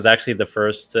 Gundam Wing was actually the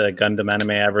first Gundam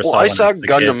anime I ever Well, saw. I when saw was a kid.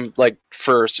 Gundam like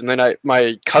first, and then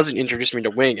my cousin introduced me to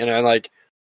Wing, and I like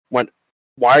went,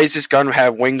 why does this Gundam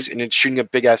have wings and it's shooting a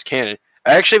big ass cannon?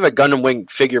 I actually have a Gundam Wing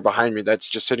figure behind me that's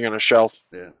just sitting on a shelf.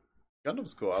 Yeah.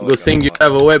 Gundam's cool. I like Good thing Gundam you a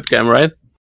have lot. a webcam, right?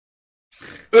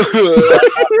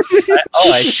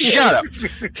 I Shut up!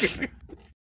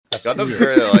 Gundam's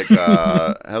very like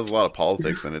has a lot of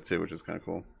politics in it too, which is kind of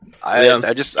cool. I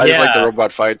just like the Yeah.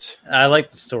 robot fights. I like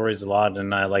the stories a lot,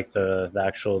 and I like the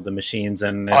machines,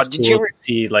 and Oh, it's did you cool ever- to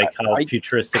see like how I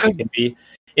futuristic it can be.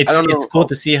 It's don't know. it's cool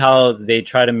to see how they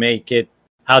try to make it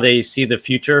how they see the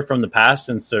future from the past,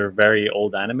 since they're very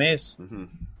old animes, Hmm.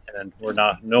 and we're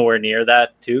not nowhere near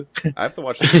that too. I have to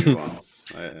watch the new ones.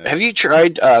 Have you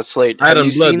tried Slate? Have Iron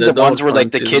you Blood, seen the the ones where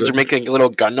like the Dawn kids are is making little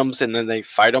Gundams and then they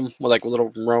fight them with like little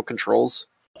remote controls?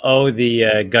 Oh, the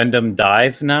Gundam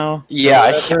Dive now.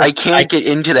 Yeah, Whatever. I can't get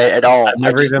into that at all. I've I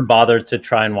never just even bothered to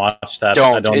try and watch that. I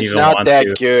don't. don't It's even not want that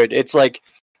to. good. It's like,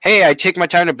 hey, I take my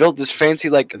time to build this fancy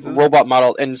like Isn't- robot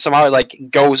model, and somehow it like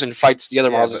goes and fights the other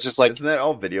Yeah, models. but It's just like, isn't that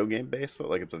all video game based? So,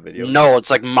 like it's a video. no, it's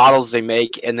like models they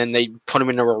make, and then they put them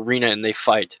in an arena and they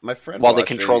fight. My friend while they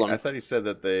watched it, control and them. I thought he said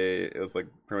that it was like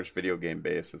pretty much video game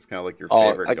based. It's kind of like your Oh,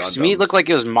 favorite. like to Gundams. me, it looked like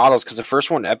it was models because the first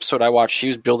one episode I watched, he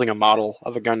was building a model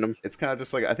of a Gundam. It's kind of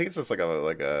just like I think it's just like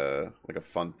a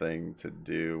fun thing to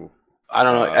do. I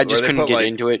don't know. I where just they couldn't put, get like,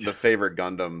 into it. The favorite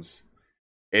Gundams,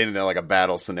 in like a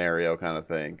battle scenario kind of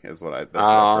thing is what that's what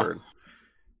I've heard.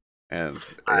 And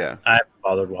yeah, I haven't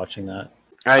bothered watching that.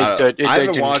 I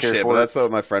haven't watched it, but that's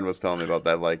what my friend was telling me about.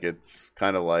 That like it's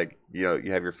kind of like you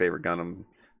have your favorite Gundam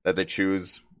that they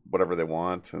choose whatever they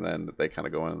want, and then they kind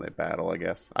of go in and they battle. I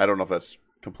guess I don't know if that's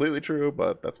completely true,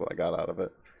 but that's what I got out of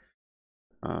it.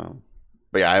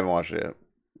 But yeah, I haven't watched it yet,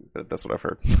 but that's what I've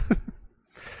heard.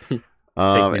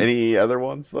 Any other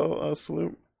ones though,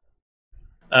 Salute?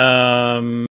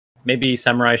 Maybe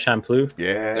Samurai Champloo.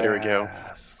 Yeah, there we go.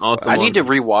 Awesome. I need to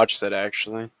rewatch that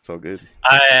actually. So good.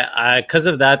 I because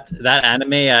of that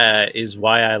anime is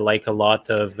why I like a lot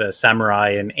of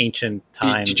samurai in ancient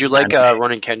times. Did you like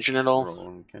Rurouni Kenshin at all?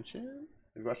 Rurouni Kenshin?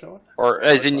 Have you watched that one? Or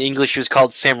as in English, it was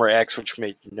called Samurai X, which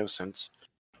made no sense.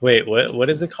 Wait, what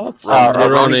is it called?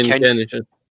 Rurouni Kenshin.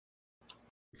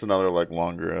 It's another like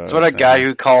longer. It's about a guy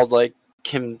who called like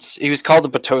him. He was called the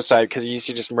Batosai because he used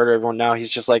to just murder everyone. Now he's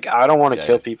just like, I don't want to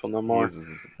kill people no more. He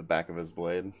uses the back of his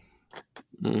blade.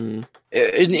 Mm-hmm.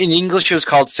 In English, it was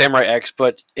called Samurai X,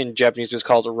 but in Japanese, it was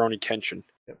called Rurouni Kenshin.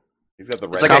 Yep. He's got the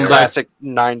red. It's like a classic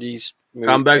 '90s movie.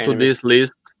 Come back to this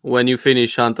list when you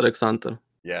finish Hunter x Hunter.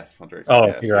 Yes, Hunter x Hunter. Oh,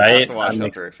 yes. You're right. You have to watch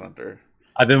Hunter x Hunter.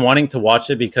 I've been wanting to watch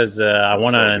it because I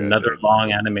want another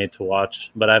long anime to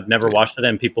watch, but I've never watched it,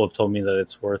 and people have told me that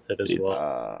it's worth it as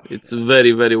well. It's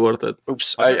very, very worth it.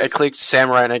 Oops, I clicked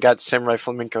Samurai and I got Samurai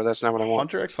Flamenco. That's not what I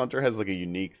want. Hunter x Hunter has like a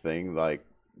unique thing, like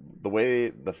the way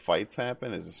the fights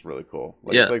happen is just really cool.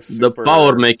 Like, yeah, it's like super... the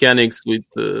power mechanics with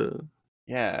the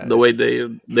way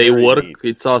they work, neat.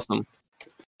 It's awesome.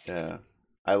 Yeah.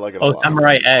 I like it. Oh,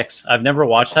 Samurai X! I've never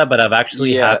watched that, but I've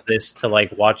actually had this to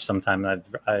like watch sometime. I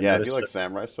if you like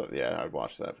samurai stuff, I'd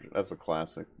watch that. That's a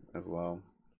classic as well.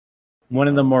 One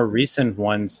of the more recent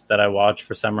ones that I watched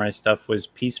for samurai stuff was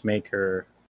Peacemaker.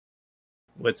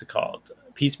 What's it called?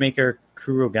 Peacemaker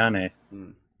Kurogane.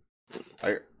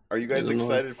 Are you guys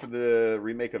excited for the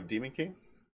remake of Demon King?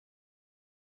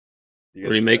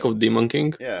 Remake of Demon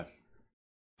King? Yeah.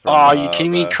 Are you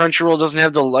kidding me? Crunchyroll doesn't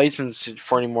have the license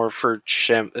for anymore for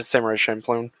Samurai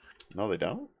Champloo. No, they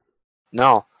don't?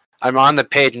 No. I'm on the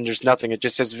page and there's nothing. It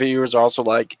just says viewers also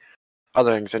like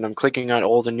other things, and I'm clicking on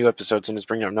old and new episodes and it's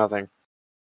bringing up nothing.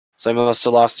 So I must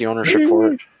have lost the ownership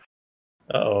for it.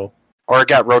 Uh-oh. Or it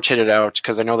got rotated out,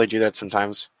 because I know they do that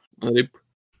sometimes.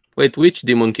 Wait, which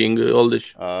Demon King,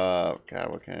 Oldish? God,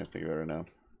 what can I think of it right now?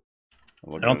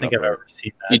 I don't think I've ever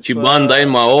seen that. Ichiban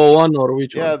Daimao one or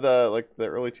which one? Yeah, the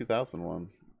early 2000 one.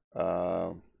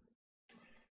 God,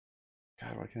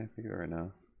 why can't I think of it right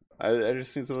now? I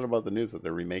just seen something about the news that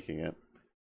they're remaking it.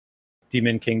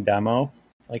 Demon King Damo,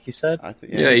 like you said?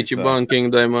 Ichiban King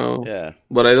Daimao. Yeah.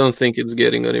 But I don't think it's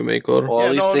getting a remake or... Well,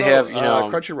 at least they have,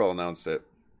 Crunchyroll announced it.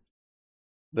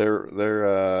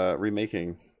 They're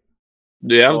remaking.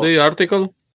 Do you have the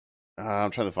article?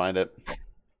 I'm trying to find it.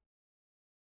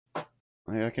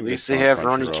 At least they have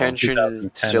Rurouni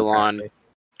Kenshin still on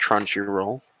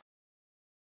Crunchyroll.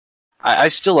 I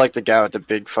still like the guy with the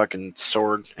big fucking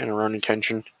sword in Rurouni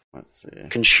Kenshin. Let's see.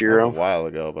 Kenshiro. That was a while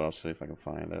ago, but I'll see if I can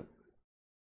find it.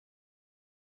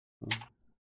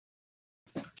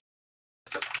 I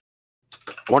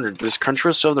wonder, does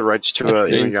Crunchyroll still have the rights to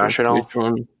Inuyasha at all? Which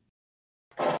one?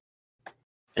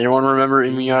 Anyone remember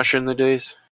Inuyasha in the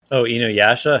days? Oh,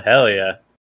 Inuyasha? Hell yeah.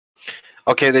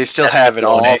 Okay, they still have it,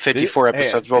 all 54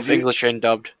 episodes, both English and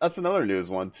dubbed. That's another news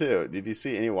one, too. Did you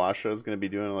see Inuyasha is going to be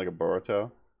doing like a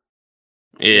Boruto?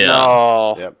 Yeah.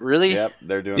 No. Yep. Really? Yep,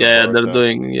 they're doing they're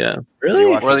doing, Really?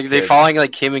 Or are they following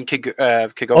like him and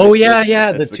Kagome's Oh, yeah, kids?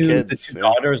 yeah, the two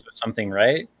daughters or something,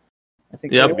 right? I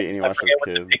think I forget kids.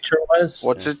 what the picture was.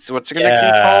 What's it going to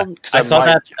be called? I saw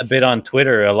that a bit on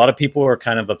Twitter. A lot of people were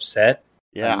kind of upset.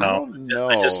 Yeah, I don't know.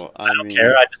 I don't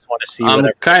care. I just want to see. I'm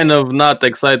kind of not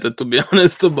excited, to be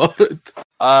honest, about it.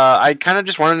 I kind of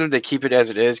just wanted them to keep it as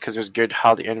it is because it was good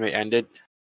how the anime ended.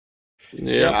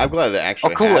 Yeah, I'm glad they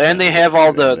actually. Oh, cool! And they have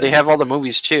all the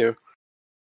movies too.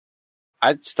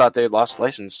 I just thought they lost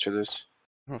license to this.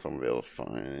 I don't know if I'm gonna be able to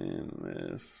find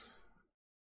this.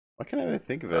 Why can't I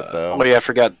think of it though? Oh yeah, I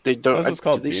forgot. They don't. This is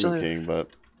called Demon King, but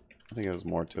I think there's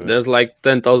more to it. There's like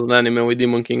 10,000 anime with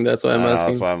Demon King. That's why I'm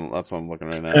asking. That's what I'm looking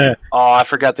right now. Oh, I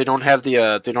forgot. They don't have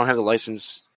the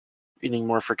license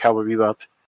anymore for Cowboy Bebop.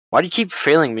 Why do you keep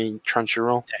failing me,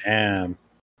 Crunchyroll? Damn,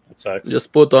 that sucks.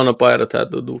 Just put on a pirate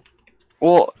hat, dude.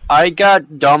 Well, I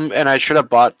got dumb and I should have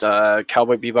bought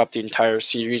Cowboy Bebop the entire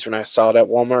series when I saw it at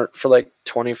Walmart for like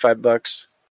 $25.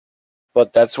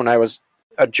 But that's when I was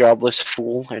a jobless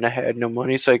fool and I had no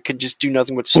money, so I could just do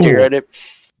nothing but stare at it.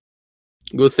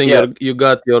 Good thing you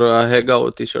got your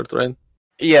Hegao t-shirt, right?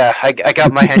 Yeah, I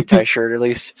got my hentai shirt at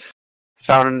least.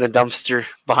 Found in the dumpster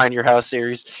behind your house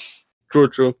series.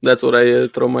 True. That's what I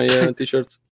throw my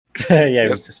t-shirts. Yeah, he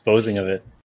was disposing of it.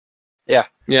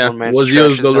 Yeah, One man's was trash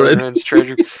used is another already. man's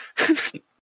treasure.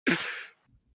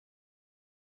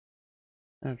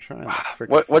 I'm trying to freaking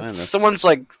What's find this. someone's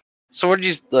like? So what did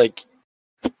you like?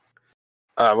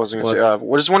 I wasn't gonna What? say.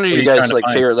 What is one of What are you you trying guys to like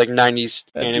find? favorite like '90s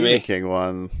That anime? Demon King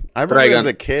one. I remember it as Trigun.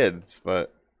 a kid,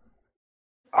 but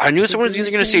I knew Is it someone was Demon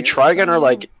either gonna say King? Trigun or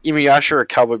like Inuyasha or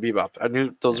Cowboy Bebop. I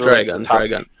knew those were like, the Trigun, top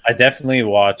Trigun. I definitely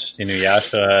watched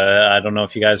Inuyasha. I don't know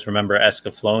if you guys remember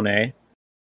Escaflowne.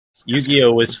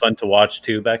 Yu-Gi-Oh was fun to watch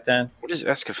too back then. What is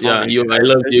Escaflowne? Yeah, I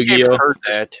love Yu-Gi-Oh. I've heard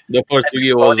that. The first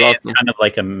Yu-Gi-Oh was Escaflowne is awesome. kind of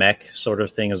like a mech sort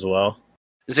of thing as well.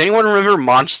 Does anyone remember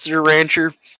Monster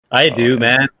Rancher? I Oh, do, yeah.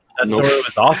 man. That Nope. story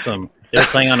was awesome. They were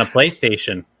playing on a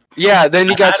PlayStation. Yeah, then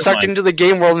he I got had sucked one. into the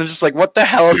game world and just like, what the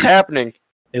hell is happening?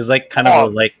 It was like kind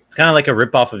of it's kind of like a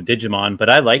ripoff of Digimon, but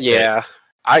I liked it. Yeah,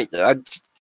 I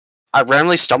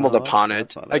randomly stumbled Oh, that's- upon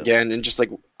that's it not it. again, and just like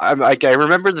I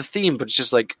remember the theme, but it's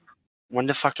just like, when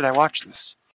the fuck did I watch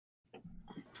this?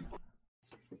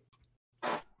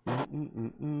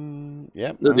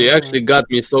 Yep. Dude, they actually got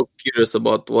me so curious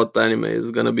about what anime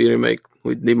is gonna be remake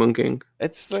with Demon King.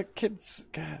 It's the kids.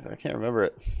 God, I can't remember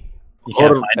it. You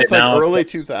can't Or- find it It's like now. early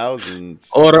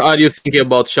 2000s. Or are you thinking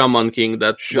about Shaman King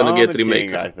that's Shaman gonna get remake?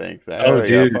 King, I think. Oh,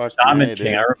 dude, Shaman yeah, King. dude.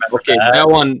 I remember Okay, that. that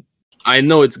one I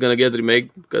know it's gonna get remake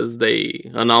because they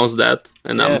announced that,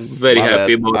 and Yes, I'm very my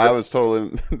happy bad. about I it. was totally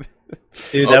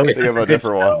Dude, that Okay. was thinking of a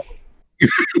different one.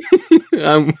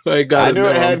 I got I it knew now,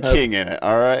 it had I'm happy. King in it.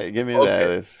 All right, give me Okay. that.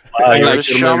 It's- Wow, I you, What like is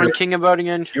to Shaman remember. King about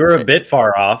again? you were a bit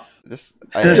far off. This,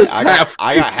 Just I got half.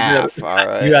 half. All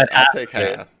right, You got I'll half take of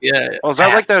it. half. Yeah, Oh, is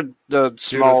that like the Dude, it was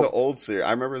small? an old series.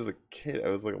 I remember as a kid.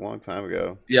 It was like a long time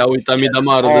ago. yeah, with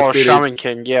Amidamaru, the Oh, spirit. Shaman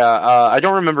King. Yeah, I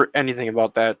don't remember anything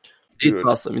about that. Dude. It's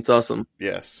awesome. It's awesome.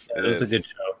 Yes, It was a good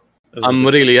show. It was a I'm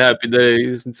good really happy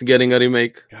that it's getting a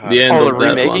remake. God. The end Oh, of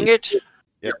they're that remaking one. it.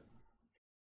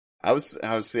 I was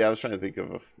trying to think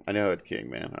of. I know it King,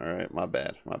 man. All right, my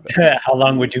bad. show. How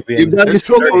long would you be You've in? got me There's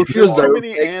so too many, confused there's too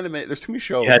there. many anime. There's too many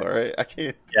shows. Yeah. All right, I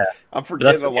can't. Yeah. I'm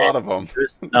forgetting That's a lot of them.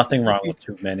 There's nothing wrong with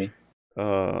too many.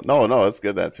 No, it's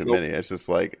good that too Nope. many. It's just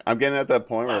like I'm getting at that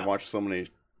point where I've watched so many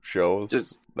shows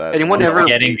Does that anyone ones I ever- watched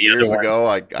Getting 8 the other years one. ago?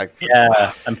 I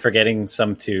Yeah, I'm forgetting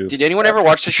some too. Did anyone ever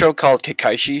watch the show called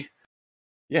Kakaishi?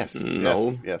 yes,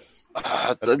 No. yes. Uh,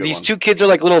 That's a good these one. two kids are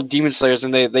like little demon slayers,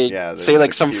 and they Yeah, say they're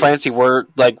like some cute. fancy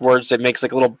words that makes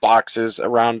like little boxes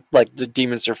around like the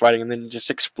demons they're fighting, and then it just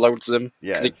explodes them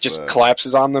Yeah, because it it's, just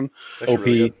collapses on them. That's OP.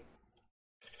 really good.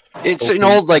 It's OP. an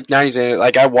old like '90s anime.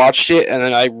 Like I watched it, and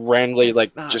then I randomly It's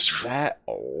like not just that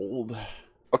old.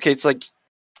 okay. It's like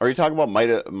Are you talking about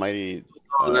Mighty?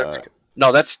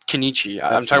 no, that's Kenichi.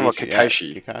 I'm that's talking about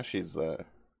Kenichi. Yeah, Kakaishi. Kakashi's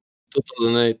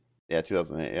 2008.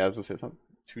 2008. Yeah, I was gonna say something.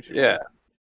 Yeah.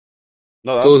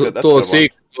 No, that was good. That's a good one.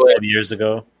 2006. 12 years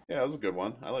ago. Yeah, that was a good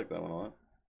one. I like that one a lot. It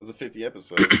was a 50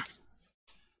 episodes.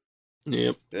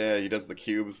 Yep. Yeah, he does the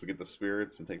cubes to get the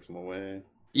spirits and takes them away.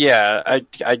 Yeah, I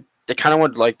kind of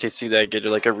would like to see that get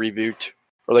like a reboot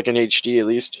or like an HD at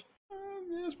least.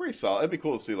 Yeah, it's pretty solid. It'd be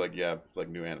cool to see like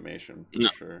new animation for No.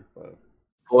 sure. But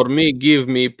For me, give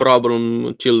me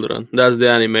Problem Children. That's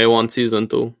the anime I want season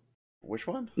 2. which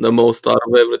one? The most out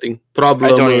of everything.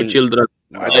 Problem I don't even- Children.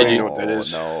 I don't even know what that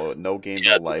is. No game,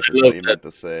 Yeah, no life I is love what you that. meant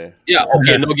to say. Yeah,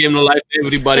 okay, no game, no life.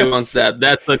 Everybody wants that.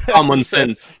 That's a common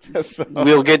sense. So-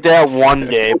 We'll get that one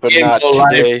day, but Game not no life.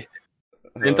 today.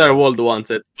 The entire world wants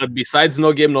it. But besides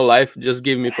no game, no life, just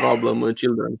give me Problem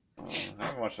Children. I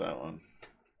haven't watched that one.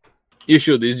 You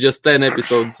should. It's just 10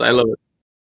 episodes. I love it.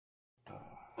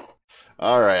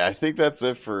 All right, I think that's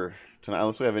it for tonight.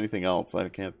 Unless we have anything else, I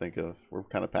can't think of. We're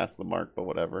kind of past the mark, but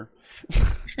whatever.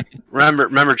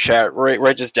 Remember, chat.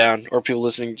 Write this down, or people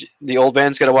listening. The old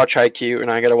band's got to watch Haikyuu,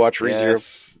 and I got to watch ReZero.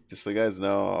 Yes, just so you guys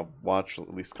know, I'll watch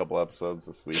at least a couple episodes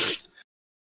this week.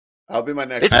 I'll be my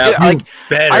next. It's I good. Like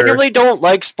Better. I really don't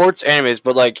like sports animes,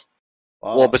 but like,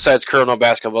 Wow. well, besides Kurano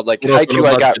Basketball, but like Kurano Haikyuu,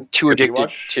 I got Basket. too Did you addicted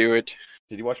watch- to it.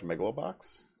 Did you watch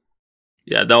Megalobox?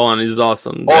 Yeah, that one is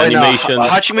awesome. The Oh, and animation.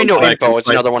 Hachime no Like, Impo is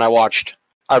like- another one I watched.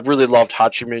 I really loved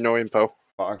Hachime no Impo.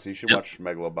 Fox, you should Yep. watch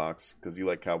Megalobox because you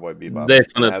like Cowboy Bebop. It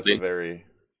has Definitely. a very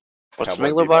What's Cowboy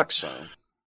Megalobox? Bebop sound.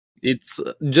 It's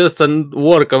just a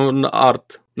work on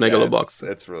art, Yeah, Megalobox.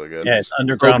 it's really good. Yeah, it's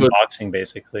underground good. boxing,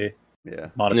 basically. Yeah.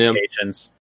 Modifications.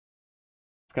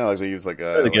 It's kind of like they use like a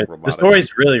Really like good. The robotic.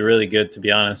 story's really, really good, to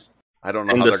be honest. I don't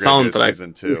know And how the they're going to do soundtrack.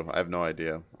 season 2. I have no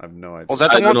idea. Was that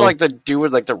the I one don't with know. like the dude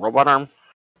with like the robot arm?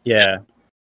 Yeah.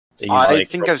 They use, I like,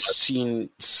 think I've robots. seen.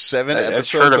 7 I've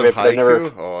episodes heard of of it, but I Haiku?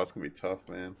 never- Oh, that's going to be tough,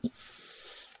 man.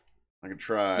 I could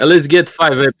try. At least get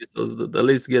 5 episodes. Dude. At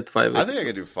least get 5 I episodes. think I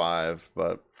could do 5,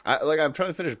 but I'm trying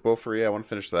to finish Bofuri. I want to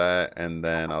finish that, and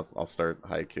then I'll start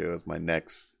Haikyuu as my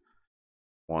next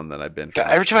one that I've been. God,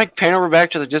 every time I pan over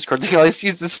back to the Discord, all I see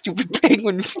is this stupid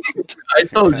penguin. I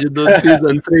told you, dude,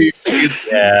 season 3.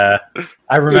 Yeah,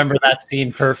 I remember that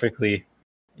scene perfectly.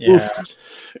 Yeah,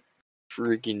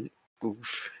 Freaking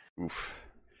oof. Oof.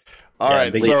 All Yeah,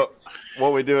 right, big- so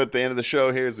what we do at the end of the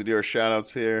show here is we do our shout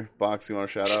outs here. Box, you want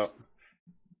to shout out?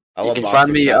 I You love can Box's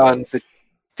find me on shout-outs.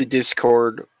 the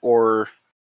Discord or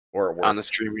Or at work. on the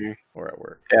stream here. Or at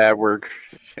work. Yeah, at work.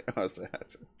 How's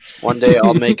that? One day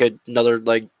I'll make another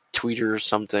like tweeter or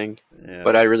something, Yeah.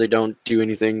 but I really don't do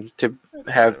anything to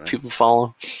have right. people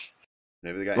follow.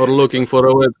 Maybe they got Or anime looking for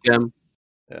a questions. webcam.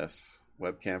 Yes,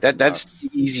 webcam. That's from the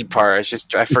Box. easy part. It's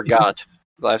just I forgot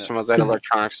last time I was at an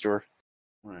electronics store.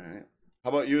 All right. How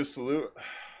about you, Salute?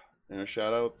 Any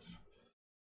shout outs?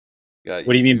 what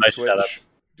do you mean by shout-outs?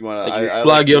 Do you want Like to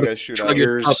plug your- shoot plug out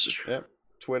your Yours. stuff. Yep.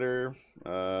 Twitter,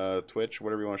 Twitch,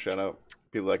 whatever you want to shout out.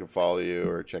 People that can follow you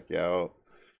or check you out.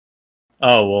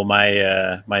 Oh well,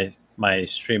 my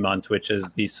stream on Twitch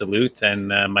is The Salute, and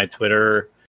my Twitter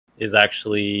is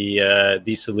actually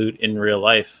The Salute in real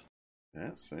life.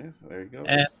 Yeah, see, there you go.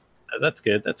 Eh. That's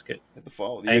good. That's good. Hit the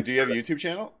follow. Thanks Do you have a for YouTube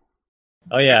channel?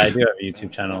 Oh yeah, I do have a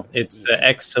YouTube channel. It's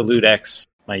X Salute X,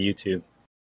 my YouTube.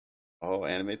 Oh,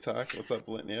 Anime Talk. What's up,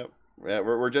 Lynn? Yep. Yeah,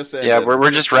 we're just Yeah, we're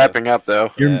just wrapping up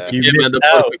though. Yeah. You Yeah, man, the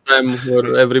missed out. perfect time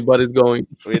where everybody's going.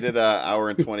 We did an hour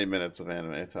and 20 minutes of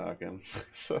anime talking,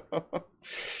 so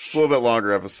it's a little bit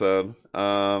longer episode.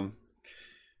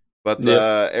 But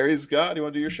Yep. Aries God, you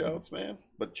want to do your shoutouts, man?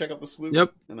 But check out the Salute.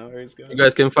 Yep. You know, Aries God. You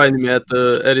guys can find me at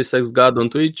ErisXGod on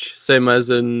Twitch, same as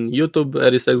in YouTube,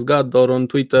 ErisXGod, or on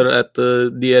Twitter at the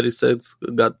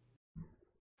ErisXGod.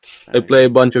 I play a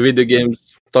bunch of video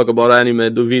games, talk about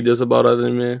anime, do videos about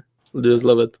anime. Just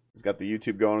love it. He's got the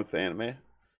YouTube going with the anime.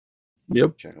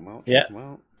 Yep. Check him out. Yeah. Check him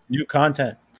out. New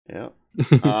content. Yeah.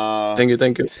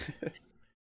 Thank you.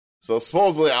 So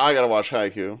supposedly I gotta watch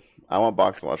Haikyuu. I want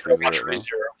Box to watch ReZero. Watch though.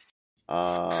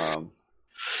 ReZero.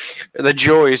 The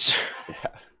joys. Yeah.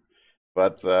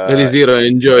 But ErisZero,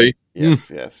 enjoy.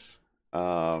 yes.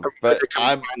 But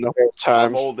I'm the whole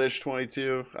time. oldish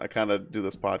 22. I kind of do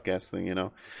this podcast thing, you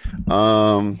know.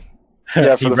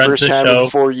 Yeah, He for the runs first the time show. in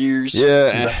 4 years.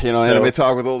 Yeah, you know, So- Anime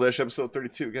Talk with Oldish, episode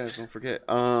 32, guys. Don't forget.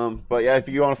 But yeah, if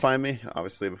you want to find me,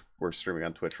 obviously we're streaming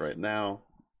on Twitch right now,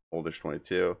 Oldish22. If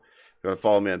you want to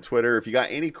follow me on Twitter, if you got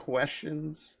any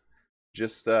questions,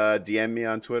 just DM me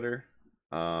on Twitter,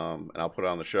 and I'll put it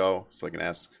on the show so I can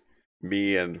ask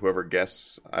me and whoever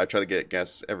guests. I try to get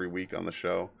guests every week on the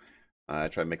show. I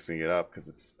try mixing it up because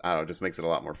it just makes it a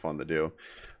lot more fun to do.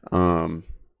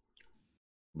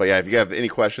 But yeah, if you have any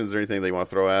questions or anything that you want to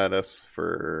throw at us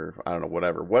for, I don't know,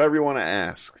 whatever you want to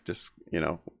ask, just, you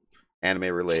know,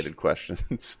 anime related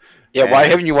questions. Yeah, why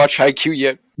And- haven't you watched Haikyuu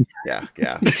yet? Yeah.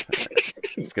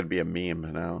 It's going to be a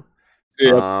meme now.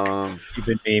 Yeah. You've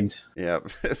been memed. Yeah.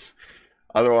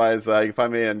 Otherwise, you can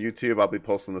find me on YouTube. I'll be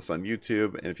posting this on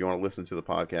YouTube. And if you want to listen to the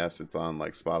podcast, it's on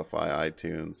like Spotify,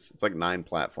 iTunes. It's like 9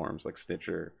 platforms, like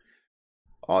Stitcher.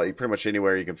 Pretty much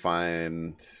anywhere you can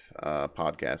find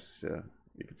podcasts,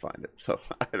 you can find it. So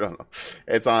I don't know.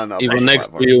 It's on a bunch Even of next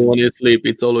to platforms. you when you sleep,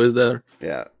 it's always there.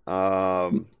 Yeah.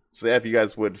 So yeah, if you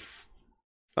guys would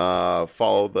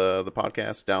follow the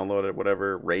podcast, download it,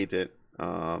 whatever, rate it,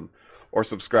 or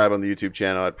subscribe on the YouTube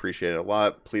channel, I'd appreciate it a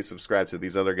lot. Please subscribe to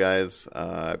these other guys.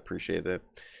 I appreciate it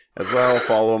as well.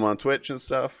 Follow them on Twitch and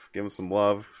stuff. Give them some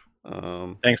love.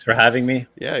 Thanks for having me.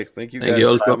 Yeah, thank you Thank guys you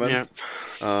for also. coming. Yeah.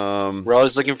 We're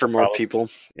always looking for more Problem. people.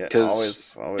 Yeah,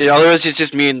 'Cause, always. You know, otherwise it's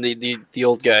just me and the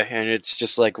old guy, and it's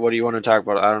just like, what do you want to talk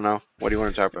about? I don't know. What do you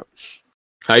want to talk about?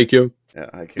 Haikyuu. Yeah,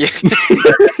 I can. Yeah.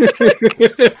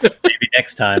 Maybe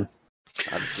next time.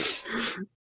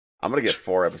 I'm gonna get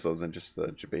 4 episodes in just to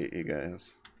debate you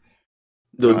guys.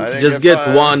 Dude, I didn't just get get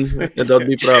 5. one and I'll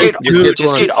be Just proud. get,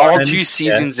 just one. get all And- 2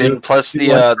 seasons yeah, in, plus do the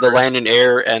one the first. Land and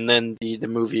Air, and then the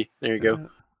movie. There you go.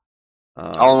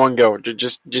 All in one go.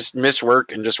 Just miss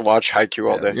work and just watch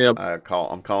Haikyuu all day. Yes, Yep.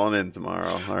 I'm calling in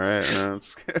tomorrow. All right.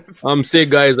 I'm sick,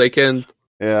 guys. I can't.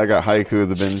 Yeah, I got Haiku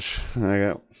the binge.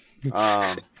 I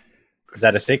got. Is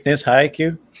that a sickness,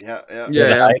 Haikyuu? Yeah.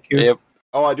 Yeah. Haikyuu? Yep.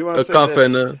 Oh, I do want to A say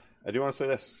coffin, this. I do want to say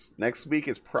this. Next week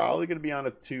is probably going to be on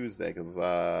a Tuesday because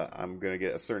I'm going to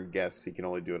get a certain guest. He can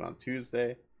only do it on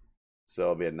Tuesday, so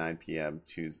it'll be at 9 p.m.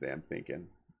 Tuesday. I'm thinking.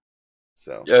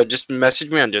 So. Just message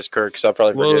me on Discord because I'll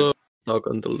probably forget. Well, talk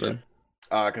until then.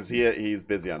 Because he's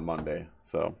busy on Monday,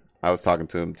 so I was talking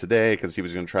to him today because he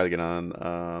was going to try to get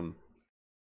on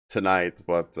tonight,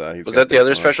 but he's Was got that the other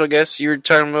this one. special guest you were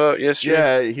talking about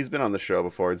yesterday? Yeah, he's been on the show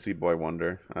before. Z Boy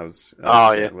Wonder. I was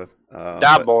Oh, chatting yeah. with.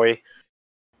 That boy.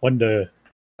 Wonder.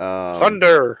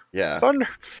 Thunder. Yeah, Thunder.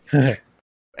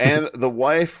 and the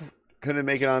wife couldn't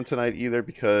make it on tonight either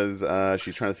because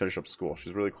she's trying to finish up school.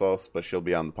 She's really close, but she'll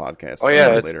be on the podcast Oh,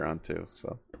 yeah. later on too.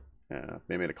 So yeah,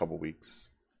 maybe in a couple weeks.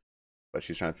 But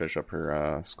she's trying to finish up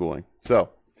her schooling. So,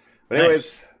 but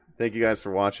anyways, thank you guys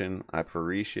for watching. I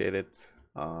appreciate it.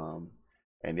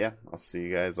 And yeah, I'll see you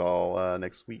guys all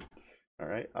next week. All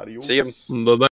right, adios. See 'em. Bye bye.